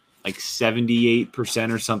 how like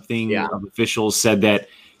 78% or something of officials said that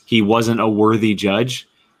he wasn't a worthy judge.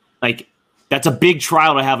 Like, that's a big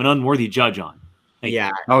trial to have an unworthy judge on. Like,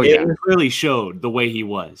 it really showed the way he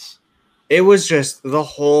was. It was just, the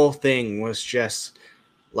whole thing was just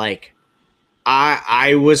like, one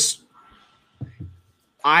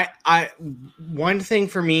thing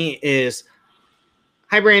for me is,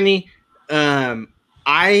 hi Brandy.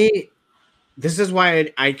 This is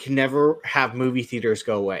why I can never have movie theaters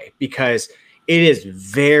go away, because it is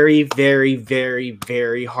very, very, very,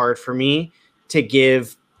 very hard for me to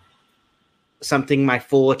give something my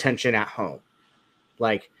full attention at home.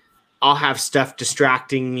 Like, I'll have stuff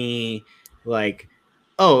distracting me, like,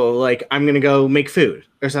 I'm going to go make food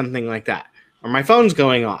or something like that. Or my phone's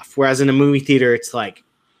going off. Whereas in a movie theater, it's like,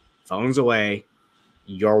 phone's away,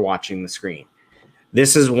 you're watching the screen.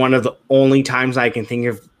 This is one of the only times I can think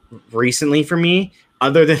of recently for me,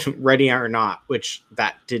 other than Ready or Not, which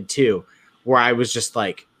that did too, where I was just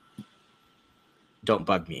like, don't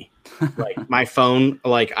bug me. Like, my phone,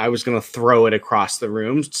 like, I was going to throw it across the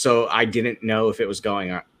room, so I didn't know if it was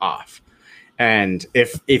going off. And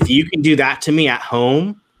if you can do that to me at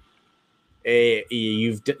home,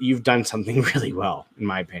 you've done something really well, in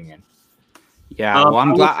my opinion. Yeah, well,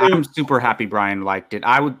 I'm super happy Brian liked it.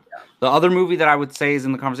 The other movie that I would say is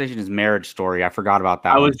in the conversation is Marriage Story. I forgot about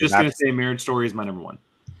that. I was just going to say Marriage Story is my number one.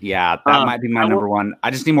 Yeah, that might be my number one. I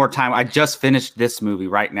just need more time. I just finished this movie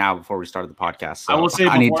right now before we started the podcast. So I will say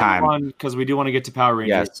I need time, because we do want to get to Power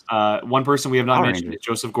Rangers. Yes. One person we have not mentioned is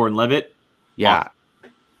Joseph Gordon-Levitt. Yeah.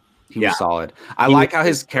 He was solid. I like how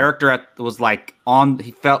his character was like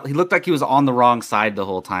he looked like he was on the wrong side the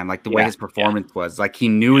whole time. Like the way his performance was, like he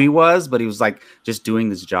knew he was, but he was like just doing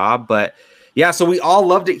this job. But yeah, so we all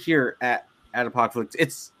loved it here at Apocalypse.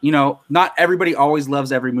 It's, not everybody always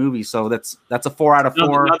loves every movie. So that's a 4 out of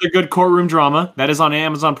 4. Another good courtroom drama that is on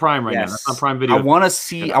Amazon Prime now. That's on Prime Video. I want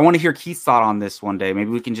to hear Keith's thought on this one day. Maybe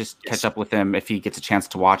we can just catch up with him if he gets a chance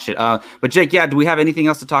to watch it. But Jake, do we have anything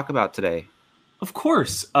else to talk about today? Of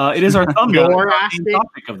course. It is our thumbnail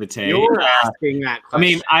topic of the day. You're asking that question. I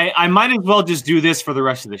mean, I might as well just do this for the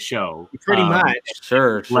rest of the show. Pretty much.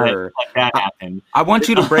 Sure. Let that happen. I want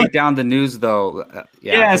you to break down the news, though.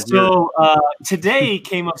 So today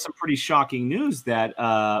came up some pretty shocking news that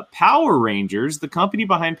Power Rangers, the company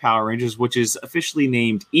behind Power Rangers, which is officially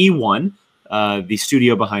named eOne, the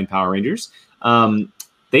studio behind Power Rangers,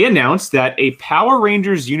 they announced that a Power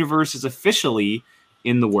Rangers universe is officially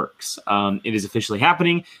in the works. It is officially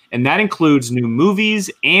happening, and that includes new movies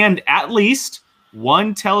and at least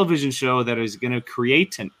one television show that is going to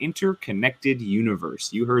create an interconnected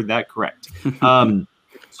universe. You heard that correct. So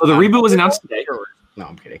the reboot was announced today. No,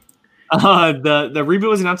 I'm kidding. The reboot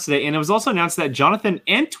was announced today, and it was also announced that Jonathan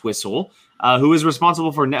Entwistle, who is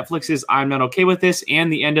responsible for Netflix's I'm Not Okay With This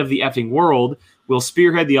and The End of the Effing World, will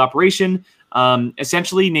spearhead the operation,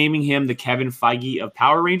 essentially naming him the Kevin Feige of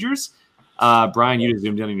Power Rangers. Brian, you just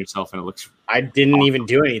zoomed in on yourself, and it looks. I didn't even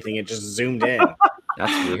do anything; it just zoomed in.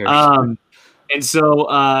 That's weird. And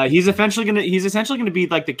so he's essentially gonna be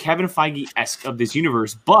like the Kevin Feige-esque of this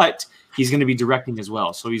universe, but he's going to be directing as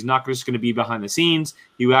well. So he's not just going to be behind the scenes;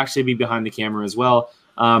 he will actually be behind the camera as well.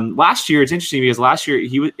 Last year, it's interesting because last year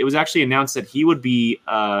it was actually announced that he would be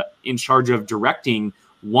in charge of directing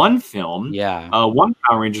one film, one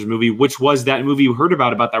Power Rangers movie, which was that movie you heard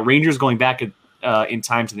about the Rangers going back in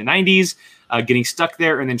time to the 90s, getting stuck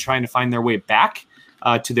there, and then trying to find their way back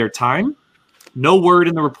to their time. No word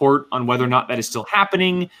in the report on whether or not that is still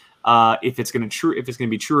happening, if it's going to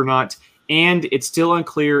be true or not, and it's still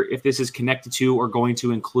unclear if this is connected to or going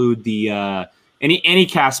to include the any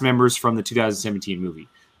cast members from the 2017 movie.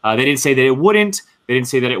 They didn't say that it wouldn't. They didn't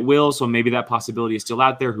say that it will. So maybe that possibility is still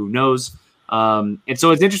out there. Who knows? And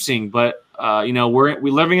so it's interesting. But we're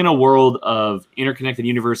living in a world of interconnected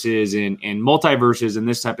universes and multiverses and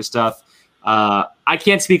this type of stuff. I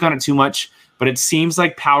can't speak on it too much, but it seems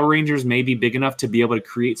like Power Rangers may be big enough to be able to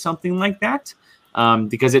create something like that,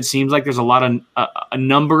 because it seems like there's a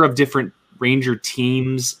number of different Ranger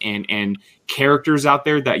teams and characters out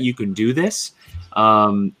there that you can do this.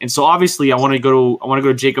 And so obviously I want to go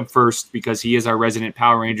to Jacob first because he is our resident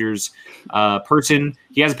Power Rangers person.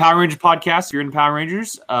 He has a Power Rangers podcast. If you're in Power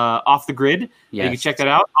Rangers, Off the Grid. Yes. You can check that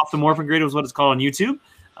out. Off the Morphin Grid is what it's called on YouTube.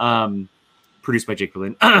 Produced by Jake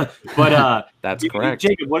Berlin. But that's correct.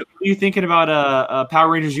 Jacob, what are you thinking about Power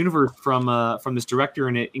Rangers universe from this director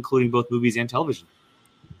and it including both movies and television?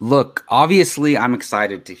 Look, obviously I'm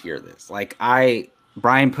excited to hear this. Like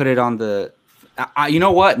Brian put it on the you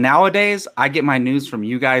know what? Nowadays, I get my news from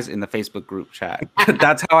you guys in the Facebook group chat.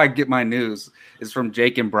 That's how I get my news. Is from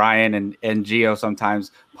Jake and Brian and Gio sometimes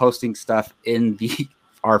posting stuff in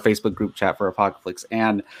our Facebook group chat for Apocalypse.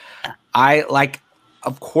 And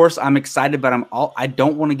of course, I'm excited, but I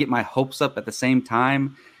don't want to get my hopes up at the same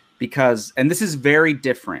time because, and this is very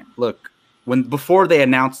different. Look, before they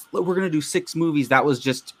announced we're going to do 6 movies, that was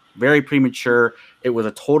just very premature. It was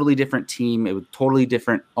a totally different team. It was a totally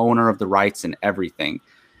different owner of the rights and everything.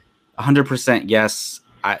 100% yes.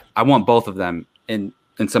 I want both of them in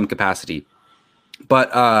some capacity.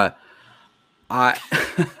 But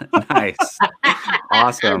nice.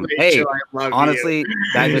 Awesome. Hey, honestly,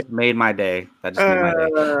 that just made my day. But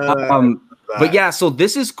yeah, so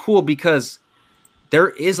this is cool because there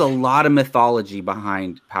is a lot of mythology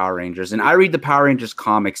behind Power Rangers. And I read the Power Rangers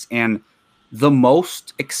comics, and the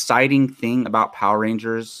most exciting thing about Power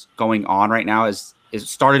Rangers going on right now is it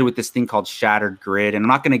started with this thing called Shattered Grid. And I'm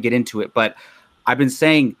not going to get into it, but I've been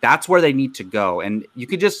saying that's where they need to go. And you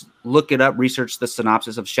could just look it up, research the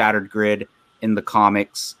synopsis of Shattered Grid in the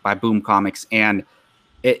comics by Boom Comics. And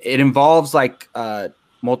it involves like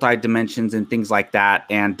multi dimensions and things like that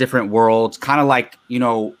and different worlds, kind of like,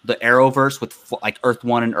 the Arrowverse with like Earth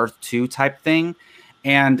 1 and Earth 2 type thing.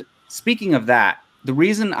 And speaking of that, the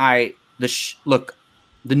reason look,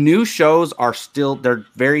 the new shows they're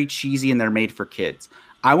very cheesy and they're made for kids.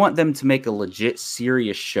 I want them to make a legit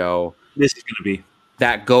serious show. This is going to be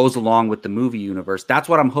that goes along with the movie universe. That's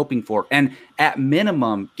what I'm hoping for. And at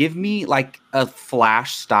minimum, give me like a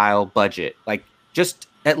Flash style budget. Like just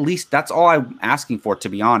at least that's all I'm asking for, to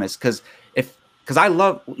be honest. Because I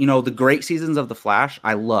love, the great seasons of the Flash,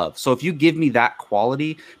 I love. So if you give me that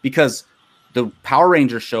quality, because the Power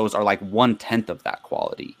Ranger shows are like 1/10 of that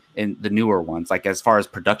quality in the newer ones, like as far as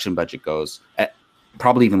production budget goes,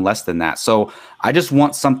 probably even less than that. So I just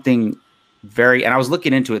want something and I was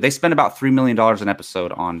looking into it. They spend about $3 million an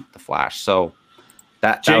episode on the Flash. So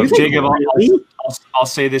Jacob, I'll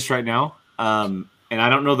say this right now. And I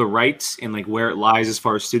don't know the rights and like where it lies as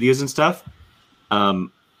far as studios and stuff.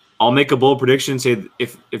 I'll make a bold prediction. Say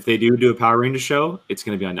if they do a Power Ranger show, it's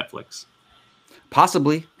going to be on Netflix.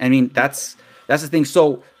 Possibly. I mean, that's the thing.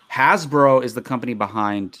 So Hasbro is the company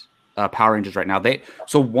behind Power Rangers right now.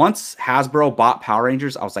 So once Hasbro bought Power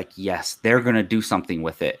Rangers, I was like, yes, they're going to do something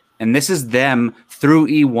with it. And this is them through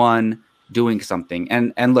E1 doing something.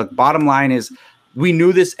 And look, bottom line is we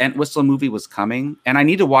knew this Entwistle movie was coming, and I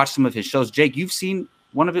need to watch some of his shows. Jake, you've seen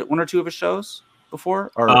one or two of his shows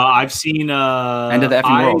before? Or I've seen End of the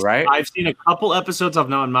Effing World, right? I've seen a couple episodes. I'm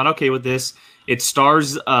not okay with this. It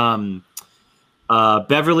stars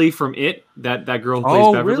Beverly from It, that girl who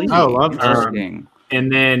plays Beverly. Really? Oh, love her. And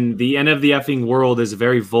then The End of the Effing World is a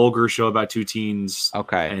very vulgar show about two teens.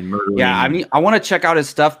 Okay. And murdering. Yeah, I mean, I want to check out his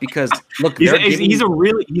stuff because look,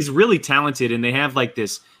 he's really talented, and they have like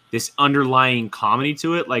this underlying comedy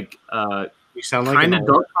to it, like you sound like kind of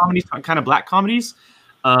dark comedies, kind of black comedies.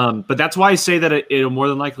 But that's why I say that it'll more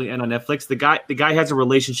than likely end on Netflix. The guy has a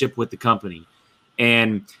relationship with the company,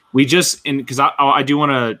 and because I do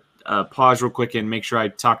want to pause real quick and make sure I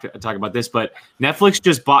talk about this. But Netflix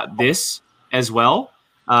just bought this as well,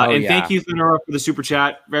 Thank you, Thunora, for the super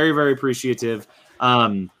chat. Very, very appreciative.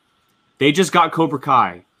 They just got Cobra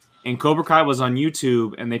Kai, and Cobra Kai was on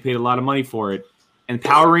YouTube, and they paid a lot of money for it. And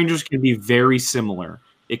Power Rangers can be very similar.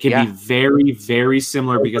 It can be very, very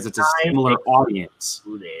similar because it's a similar audience.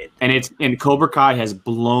 And Cobra Kai has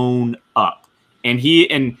blown up. And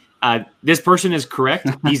this person is correct.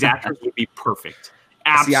 These actors would be perfect.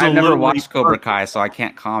 Absolutely. See, I never watched Cobra Kai, so I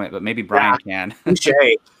can't comment, but maybe Brian can.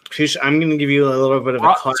 I'm going to give you a little bit of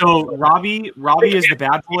a So Robbie is the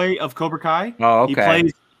bad boy of Cobra Kai. Oh, okay.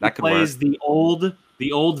 He plays the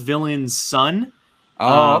old villain's son.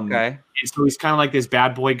 Oh, okay. And so he's kind of like this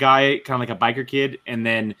bad boy guy, kind of like a biker kid. And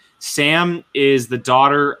then Sam is the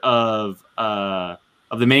daughter of the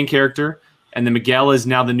main character, and then Miguel is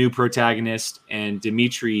now the new protagonist, and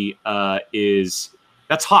Dimitri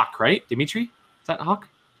that's Hawk, right? Dimitri, is that Hawk?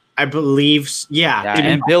 I believe, yeah.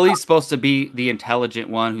 And Billy's supposed to be the intelligent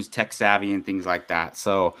one who's tech savvy and things like that.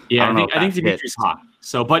 So I think Dimitri's Hawk.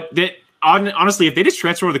 So, but honestly, if they just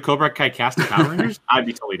transfer over the Cobra Kai cast to Power Rangers, I'd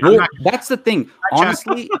be totally done. Well, that's the thing.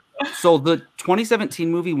 Honestly, so the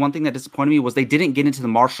 2017 movie, one thing that disappointed me was they didn't get into the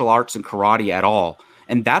martial arts and karate at all.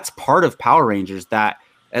 And that's part of Power Rangers that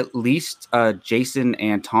at least Jason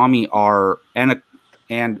and Tommy are, and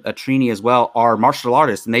Trini as well, are martial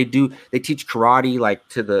artists. And they teach karate like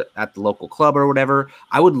at the local club or whatever.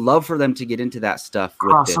 I would love for them to get into that stuff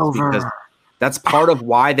with this, because that's part of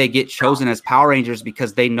why they get chosen as Power Rangers,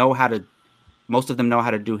 because they know most of them know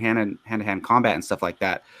how to do hand-to-hand combat and stuff like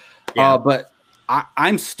that. Yeah. But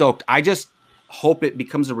I'm stoked. I just hope it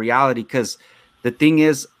becomes a reality, because the thing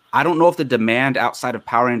is, I don't know if the demand outside of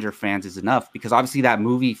Power Ranger fans is enough, because obviously that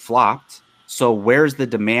movie flopped. So where's the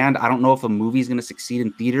demand? I don't know if a movie is going to succeed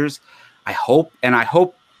in theaters. I kind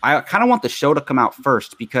of want the show to come out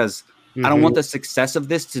first, because I don't want the success of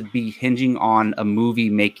this to be hinging on a movie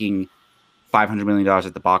making $500 million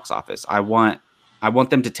at the box office. I want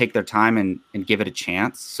them to take their time and give it a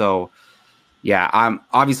chance. So yeah, I'm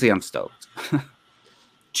stoked.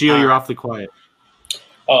 Gio, you're awfully quiet.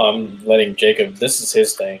 Oh, I'm letting Jacob, this is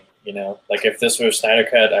his thing, like if this was Snyder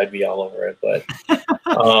Cut, I'd be all over it. But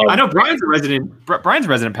I know Brian's a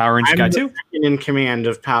resident Power Ranger guy too. I'm in command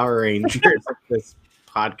of Power Rangers at this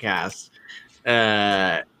podcast.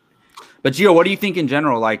 But Gio, what do you think in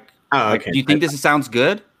general? Like, do you think this sounds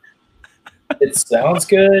good? It sounds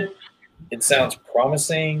good. It sounds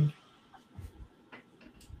promising.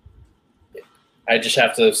 I just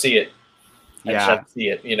have to see it. I just have to see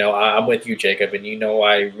it. I'm with you, Jacob, and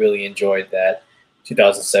I really enjoyed that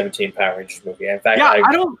 2017 Power Rangers movie. In fact, I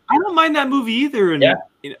don't mind that movie either. And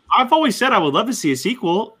I've always said I would love to see a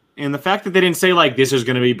sequel. And the fact that they didn't say like this is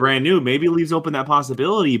going to be brand new, maybe leaves open that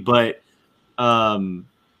possibility. But I don't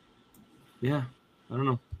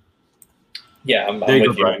know. Yeah, I'm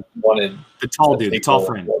with you. Wanted the tall dude, the tall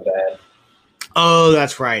friend. Oh,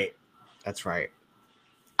 that's right.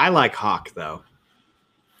 I like Hawk though.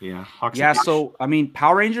 Yeah, Hawk's so I mean,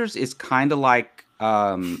 Power Rangers is kind of like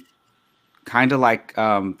the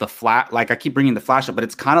Flash. Like I keep bringing the Flash up, but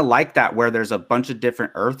it's kind of like that, where there's a bunch of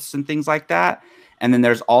different Earths and things like that. And then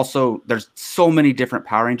there's so many different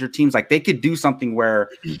Power Ranger teams. Like they could do something where,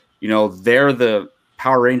 they're the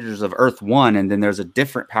Power Rangers of Earth 1, and then there's a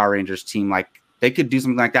different Power Rangers team. Like they could do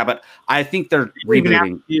something like that, but I think they're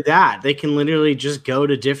rebooting. Do that. They can literally just go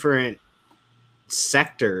to different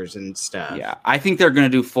sectors and stuff. Yeah, I think they're going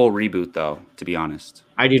to do full reboot, though. To be honest,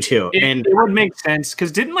 I do too. And it would make sense,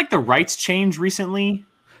 because didn't the rights change recently?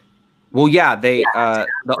 Well, yeah, the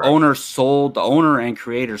owner and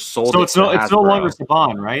creator sold. So it's no longer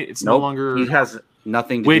Saban, right? It's no longer. He has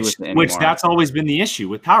nothing to do with it anymore. Which that's always been the issue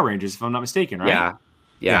with Power Rangers, if I'm not mistaken, right?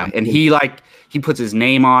 Yeah. And he puts his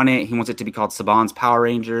name on it. He wants it to be called Saban's Power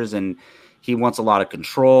Rangers, and he wants a lot of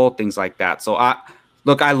control, things like that. So I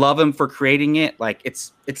love him for creating it. Like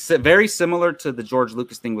it's very similar to the George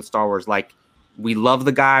Lucas thing with Star Wars. Like we love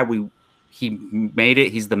the guy, he made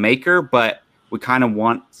it, he's the maker, but we kind of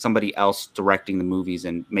want somebody else directing the movies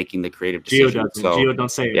and making the creative decisions. Gio don't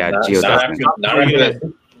say it. Yeah, Gio doesn't.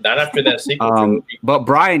 Not after that sequel. But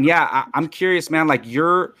Brian, I'm curious, man. Like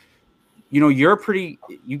you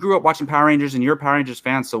grew up watching Power Rangers, and you're a Power Rangers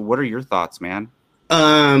fan. So what are your thoughts, man?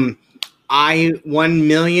 I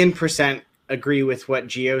 1,000,000% agree with what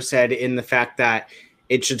Gio said, in the fact that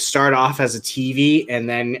it should start off as a TV and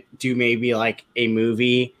then do maybe like a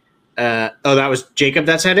movie. That was Jacob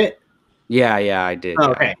that said it? Yeah, I did.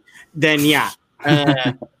 Oh, okay. Then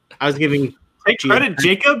I was giving credit,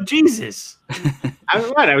 Jacob. Jesus.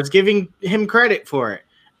 I was giving him credit for it.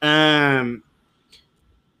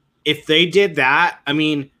 If they did that, I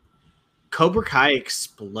mean, Cobra Kai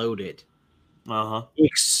exploded. Uh-huh.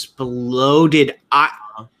 Exploded.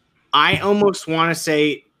 I almost want to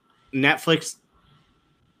say Netflix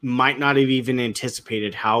might not have even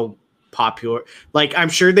anticipated how popular. Like, I'm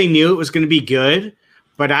sure they knew it was going to be good,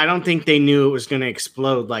 but I don't think they knew it was going to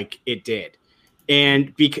explode like it did.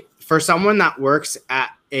 And for someone that works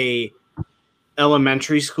at a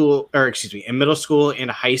elementary school, or excuse me, a middle school and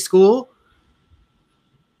a high school,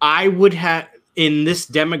 I would have, in this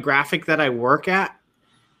demographic that I work at,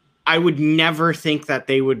 I would never think that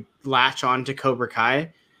they would latch on to Cobra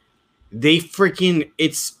Kai.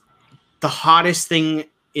 It's the hottest thing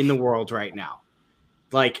in the world right now.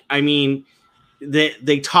 Like, I mean,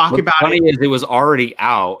 they talk about funny it. Is it was already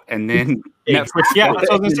out, and then Netflix. Yeah, that's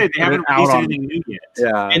what I was gonna say. They haven't released anything new yet.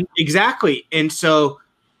 Yeah, and exactly. And so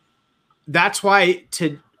that's why,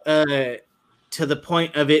 to the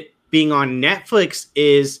point of it being on Netflix,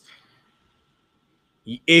 is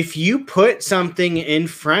if you put something in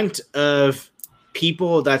front of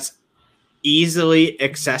people that's easily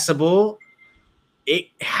accessible, it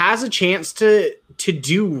has a chance to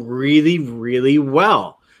do really, really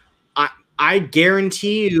well. I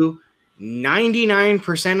guarantee you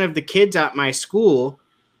 99% of the kids at my school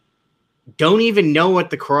don't even know what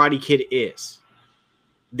the Karate Kid is.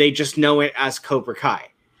 They just know it as Cobra Kai.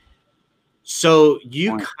 So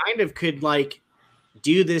you kind of could like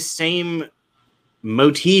do this same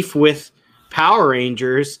motif with Power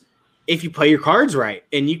Rangers if you play your cards right,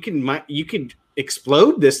 and you could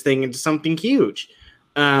explode this thing into something huge.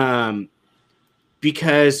 Because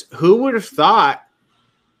who would have thought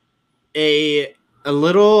a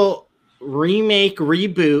little remake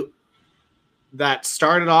reboot that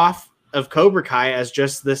started off of Cobra Kai as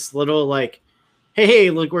just this little like, hey,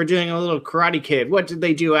 look, we're doing a little Karate Kid. What did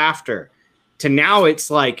they do after? To now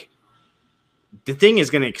it's like the thing is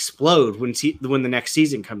going to explode when the next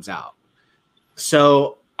season comes out.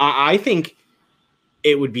 So I think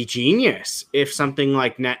it would be genius if something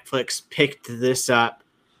like Netflix picked this up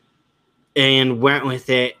and went with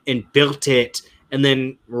it and built it and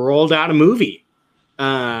then rolled out a movie.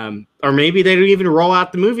 Or maybe they don't even roll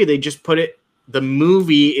out the movie. They just put it, the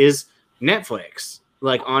movie is Netflix,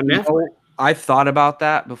 like on Netflix. I've thought about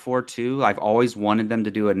that before too. I've always wanted them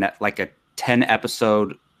to do a 10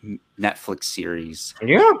 episode Netflix series.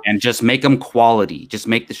 Yeah. And just make them quality. Just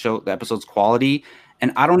make the episodes quality.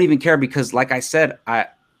 And I don't even care because, like I said, I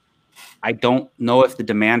don't know if the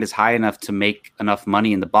demand is high enough to make enough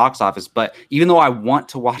money in the box office. But even though I want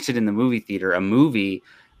to watch it in the movie theater,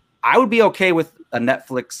 I would be okay with a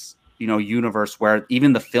Netflix, universe where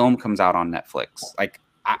even the film comes out on Netflix. Like,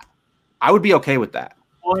 I would be okay with that.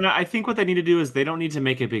 Well, and I think what they need to do is they don't need to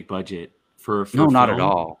make a big budget for no, not film. at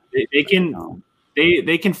all. They can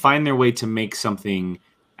they can find their way to make something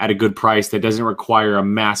at a good price that doesn't require a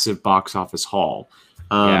massive box office haul.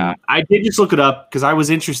 I did just look it up because I was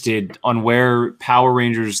interested on where Power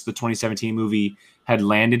Rangers, the 2017 movie, had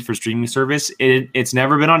landed for streaming service. It's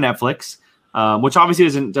never been on Netflix, which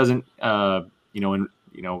obviously doesn't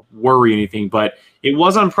worry anything. But it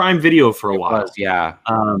was on Prime Video for a while.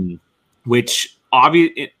 Which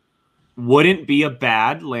obviously it wouldn't be a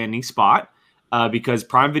bad landing spot because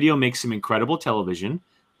Prime Video makes some incredible television.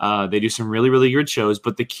 They do some really, really good shows.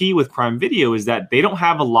 But the key with Prime Video is that they don't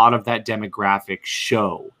have a lot of that demographic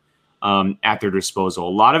show at their disposal. A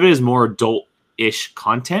lot of it is more adult-ish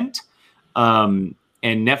content. And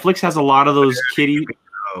Netflix has a lot of those kiddie.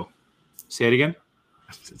 Say it again?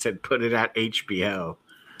 It said put it at HBO.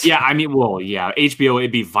 Yeah, I mean, well, yeah, HBO,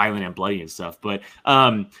 it'd be violent and bloody and stuff. But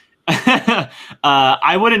I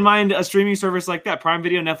wouldn't mind a streaming service like that. Prime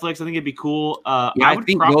Video, Netflix, I think it'd be cool. I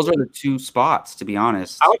think those are the two spots, to be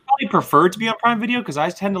honest. I would probably prefer to be on Prime Video because I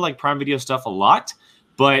tend to like Prime Video stuff a lot.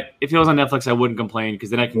 But if it was on Netflix, I wouldn't complain because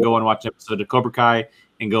then I can go and watch an episode of Cobra Kai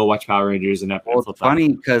and go watch Power Rangers and Netflix. Well, it's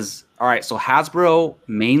funny because, all right, so Hasbro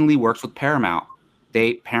mainly works with Paramount.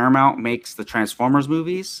 Paramount makes the Transformers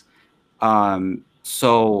movies.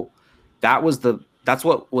 So that's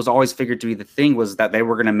what was always figured to be the thing, was that they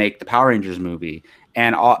were going to make the Power Rangers movie.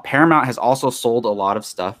 And Paramount has also sold a lot of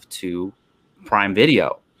stuff to Prime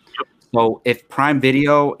Video. So if Prime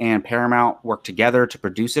Video and Paramount work together to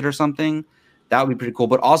produce it or something, that would be pretty cool.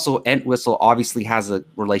 But also Entwistle obviously has a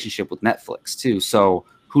relationship with Netflix too. So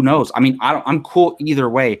who knows? I mean, I'm cool either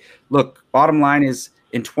way. Look, bottom line is,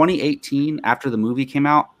 in 2018, after the movie came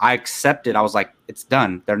out, I accepted. I was like, it's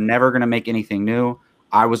done. They're never going to make anything new.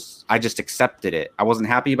 I just accepted it. I wasn't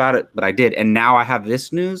happy about it, but I did. And now I have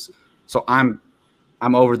this news. So I'm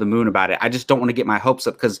over the moon about it. I just don't want to get my hopes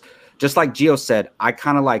up because just like Gio said, I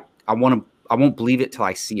kind of like, I won't believe it till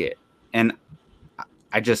I see it. And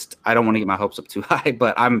I don't want to get my hopes up too high,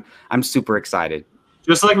 but I'm super excited.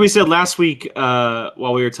 Just like we said last week,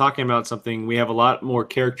 while we were talking about something, we have a lot more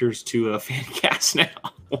characters to fan cast now.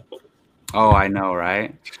 Oh, I know,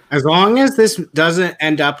 right? As long as this doesn't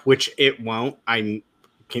end up, which it won't, I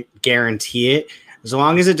can guarantee it. As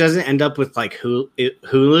long as it doesn't end up with like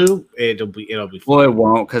Hulu, it'll be fine. Well, it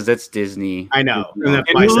won't because it's Disney. I know. And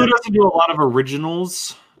Hulu doesn't do a lot of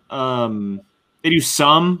originals. They do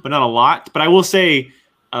some, but not a lot. But I will say,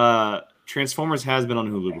 Transformers has been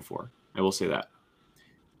on Hulu before. I will say that.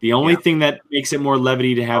 The only thing that makes it more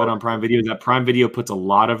levity to have it on Prime Video is that Prime Video puts a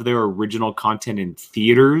lot of their original content in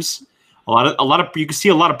theaters. A lot of you can see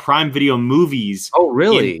a lot of Prime Video movies. Oh,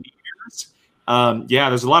 really? In theaters. Yeah,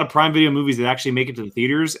 there's a lot of Prime Video movies that actually make it to the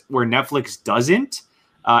theaters where Netflix doesn't,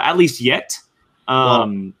 at least yet.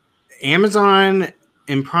 Amazon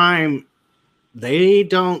and Prime, they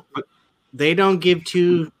don't give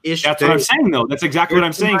two ish. That's what I'm saying, though. That's exactly what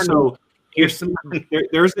I'm saying. So if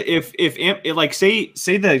like say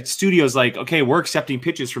the studio's like, okay, we're accepting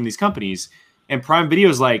pitches from these companies, and Prime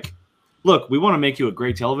Video's like, look, we want to make you a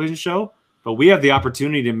great television show, but we have the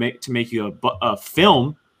opportunity to make you a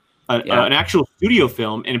film, an actual studio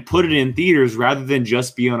film, and put it in theaters rather than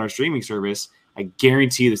just be on our streaming service. I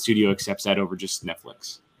guarantee the studio accepts that over just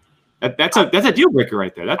Netflix. That's a deal breaker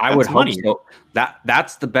right there. That's I would money. hope so.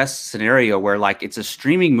 That's the best scenario where like it's a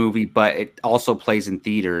streaming movie, but it also plays in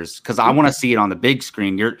theaters because I want to see it on the big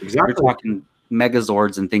screen. You're talking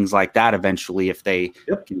Megazords and things like that eventually if they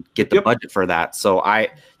can get the budget for that. So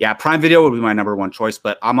Prime Video would be my number one choice,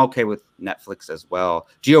 but I'm okay with Netflix as well.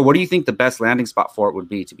 Gio, what do you think the best landing spot for it would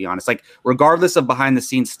be, to be honest? Like regardless of behind the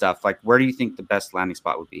scenes stuff, like where do you think the best landing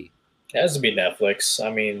spot would be? It has to be Netflix.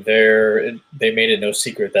 I mean, they made it no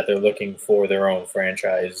secret that they're looking for their own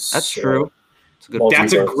franchise. That's true.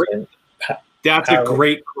 That's a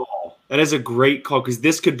great call. That is a great call because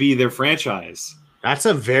this could be their franchise. That's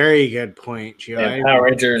a very good point, Gio. And Power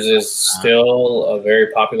Rangers is still a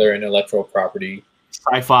very popular intellectual property.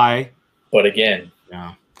 Sci-fi. But again,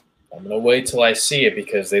 I'm going to wait till I see it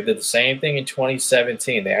because they did the same thing in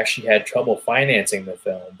 2017. They actually had trouble financing the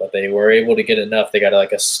film, but they were able to get enough. They got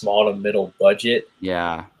like a small to middle budget.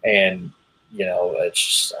 Yeah. And, it's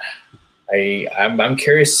just, I'm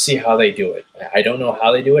curious to see how they do it. I don't know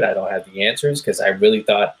how they do it. I don't have the answers because I really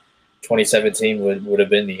thought 2017 would have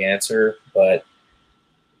been the answer, but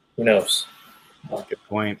who knows? Good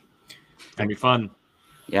point. It's going to be fun.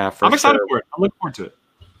 Yeah, I'm excited for it. I'm looking forward to it.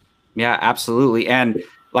 Yeah, absolutely. And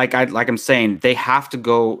like I'm saying, they have to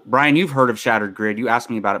go. Brian, you've heard of Shattered Grid. You asked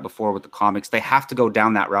me about it before with the comics. They have to go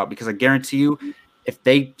down that route because I guarantee you, if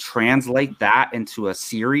they translate that into a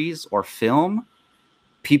series or film,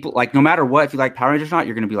 people like no matter what, if you like Power Rangers or not,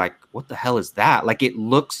 you're going to be like, what the hell is that? Like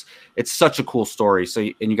it's such a cool story. So,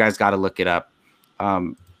 and you guys got to look it up.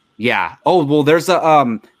 Yeah. Oh, well, there's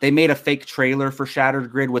they made a fake trailer for Shattered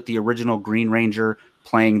Grid with the original Green Ranger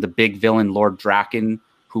playing the big villain, Lord Draken,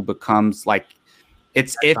 who becomes like,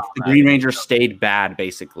 it's if the Green Ranger stayed bad,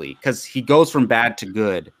 basically, because he goes from bad to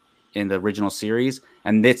good in the original series.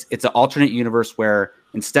 And it's an alternate universe where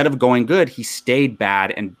instead of going good, he stayed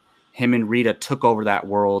bad, and him and Rita took over that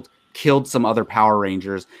world, killed some other Power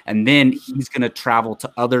Rangers, and then he's going to travel to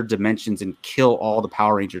other dimensions and kill all the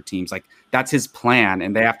Power Ranger teams. Like that's his plan,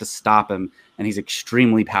 and they have to stop him, and he's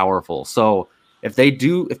extremely powerful. So if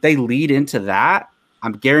they lead into that,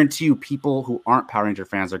 I'm guarantee you people who aren't Power Ranger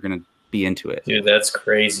fans are going to be into it. Dude, that's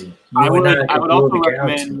crazy. I would also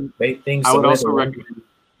recommend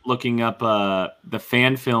looking up the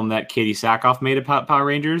fan film that Katie Sackhoff made about Power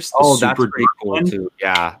Rangers. Oh, that's pretty cool too.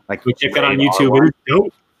 Yeah, like we check it on YouTube. It is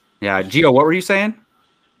dope. Yeah, Gio, what were you saying?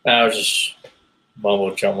 I was just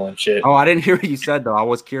mumble jumbling shit. Oh, I didn't hear what you said though. I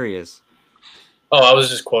was curious. Oh, I was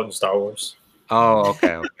just quoting Star Wars. Oh,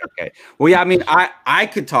 okay. Well, yeah, I mean, I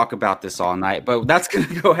could talk about this all night, but that's going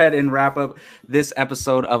to go ahead and wrap up this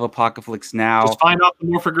episode of Apocalypse Now. Just find Off the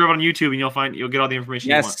Morpher Grid on YouTube, and you'll get all the information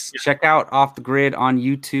you want. Yes, check out Off the Grid on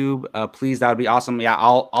YouTube. Please, that would be awesome. Yeah,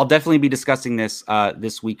 I'll definitely be discussing this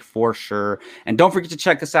this week for sure. And don't forget to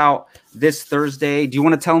check us out this Thursday. Do you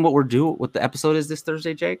want to tell them what the episode is this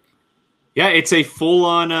Thursday, Jake? Yeah, it's a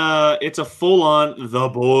full-on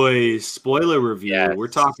The Boys spoiler review. Yes. We're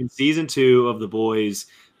talking season 2 of The Boys.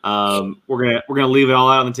 We're gonna leave it all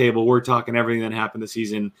out on the table. We're talking everything that happened this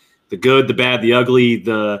season: the good, the bad, the ugly,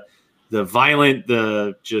 the violent,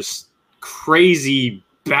 the just crazy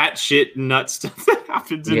batshit nut stuff that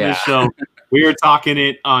happens in this show. We are talking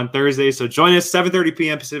it on Thursday, so join us 7:30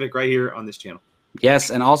 p.m. Pacific right here on this channel. Yes,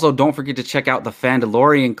 and also don't forget to check out the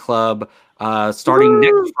Fandalorian Club starting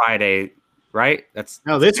next Friday. Right? This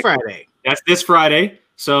Friday. That's this Friday.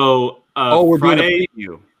 So we're Friday,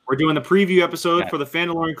 doing We're doing the preview episode for the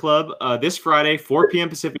Fandalorian Club this Friday, 4 p.m.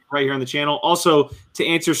 Pacific, right here on the channel. Also, to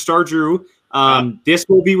answer Star Drew, this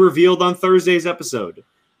will be revealed on Thursday's episode.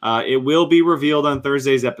 It will be revealed on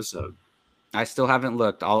Thursday's episode. I still haven't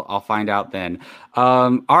looked. I'll find out then.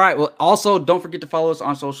 All right. Well, also don't forget to follow us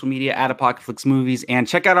on social media at Apocalypse Movies and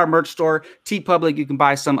check out our merch store, TeePublic. You can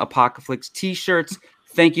buy some Apocalypse t-shirts.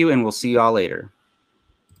 Thank you, and we'll see you all later.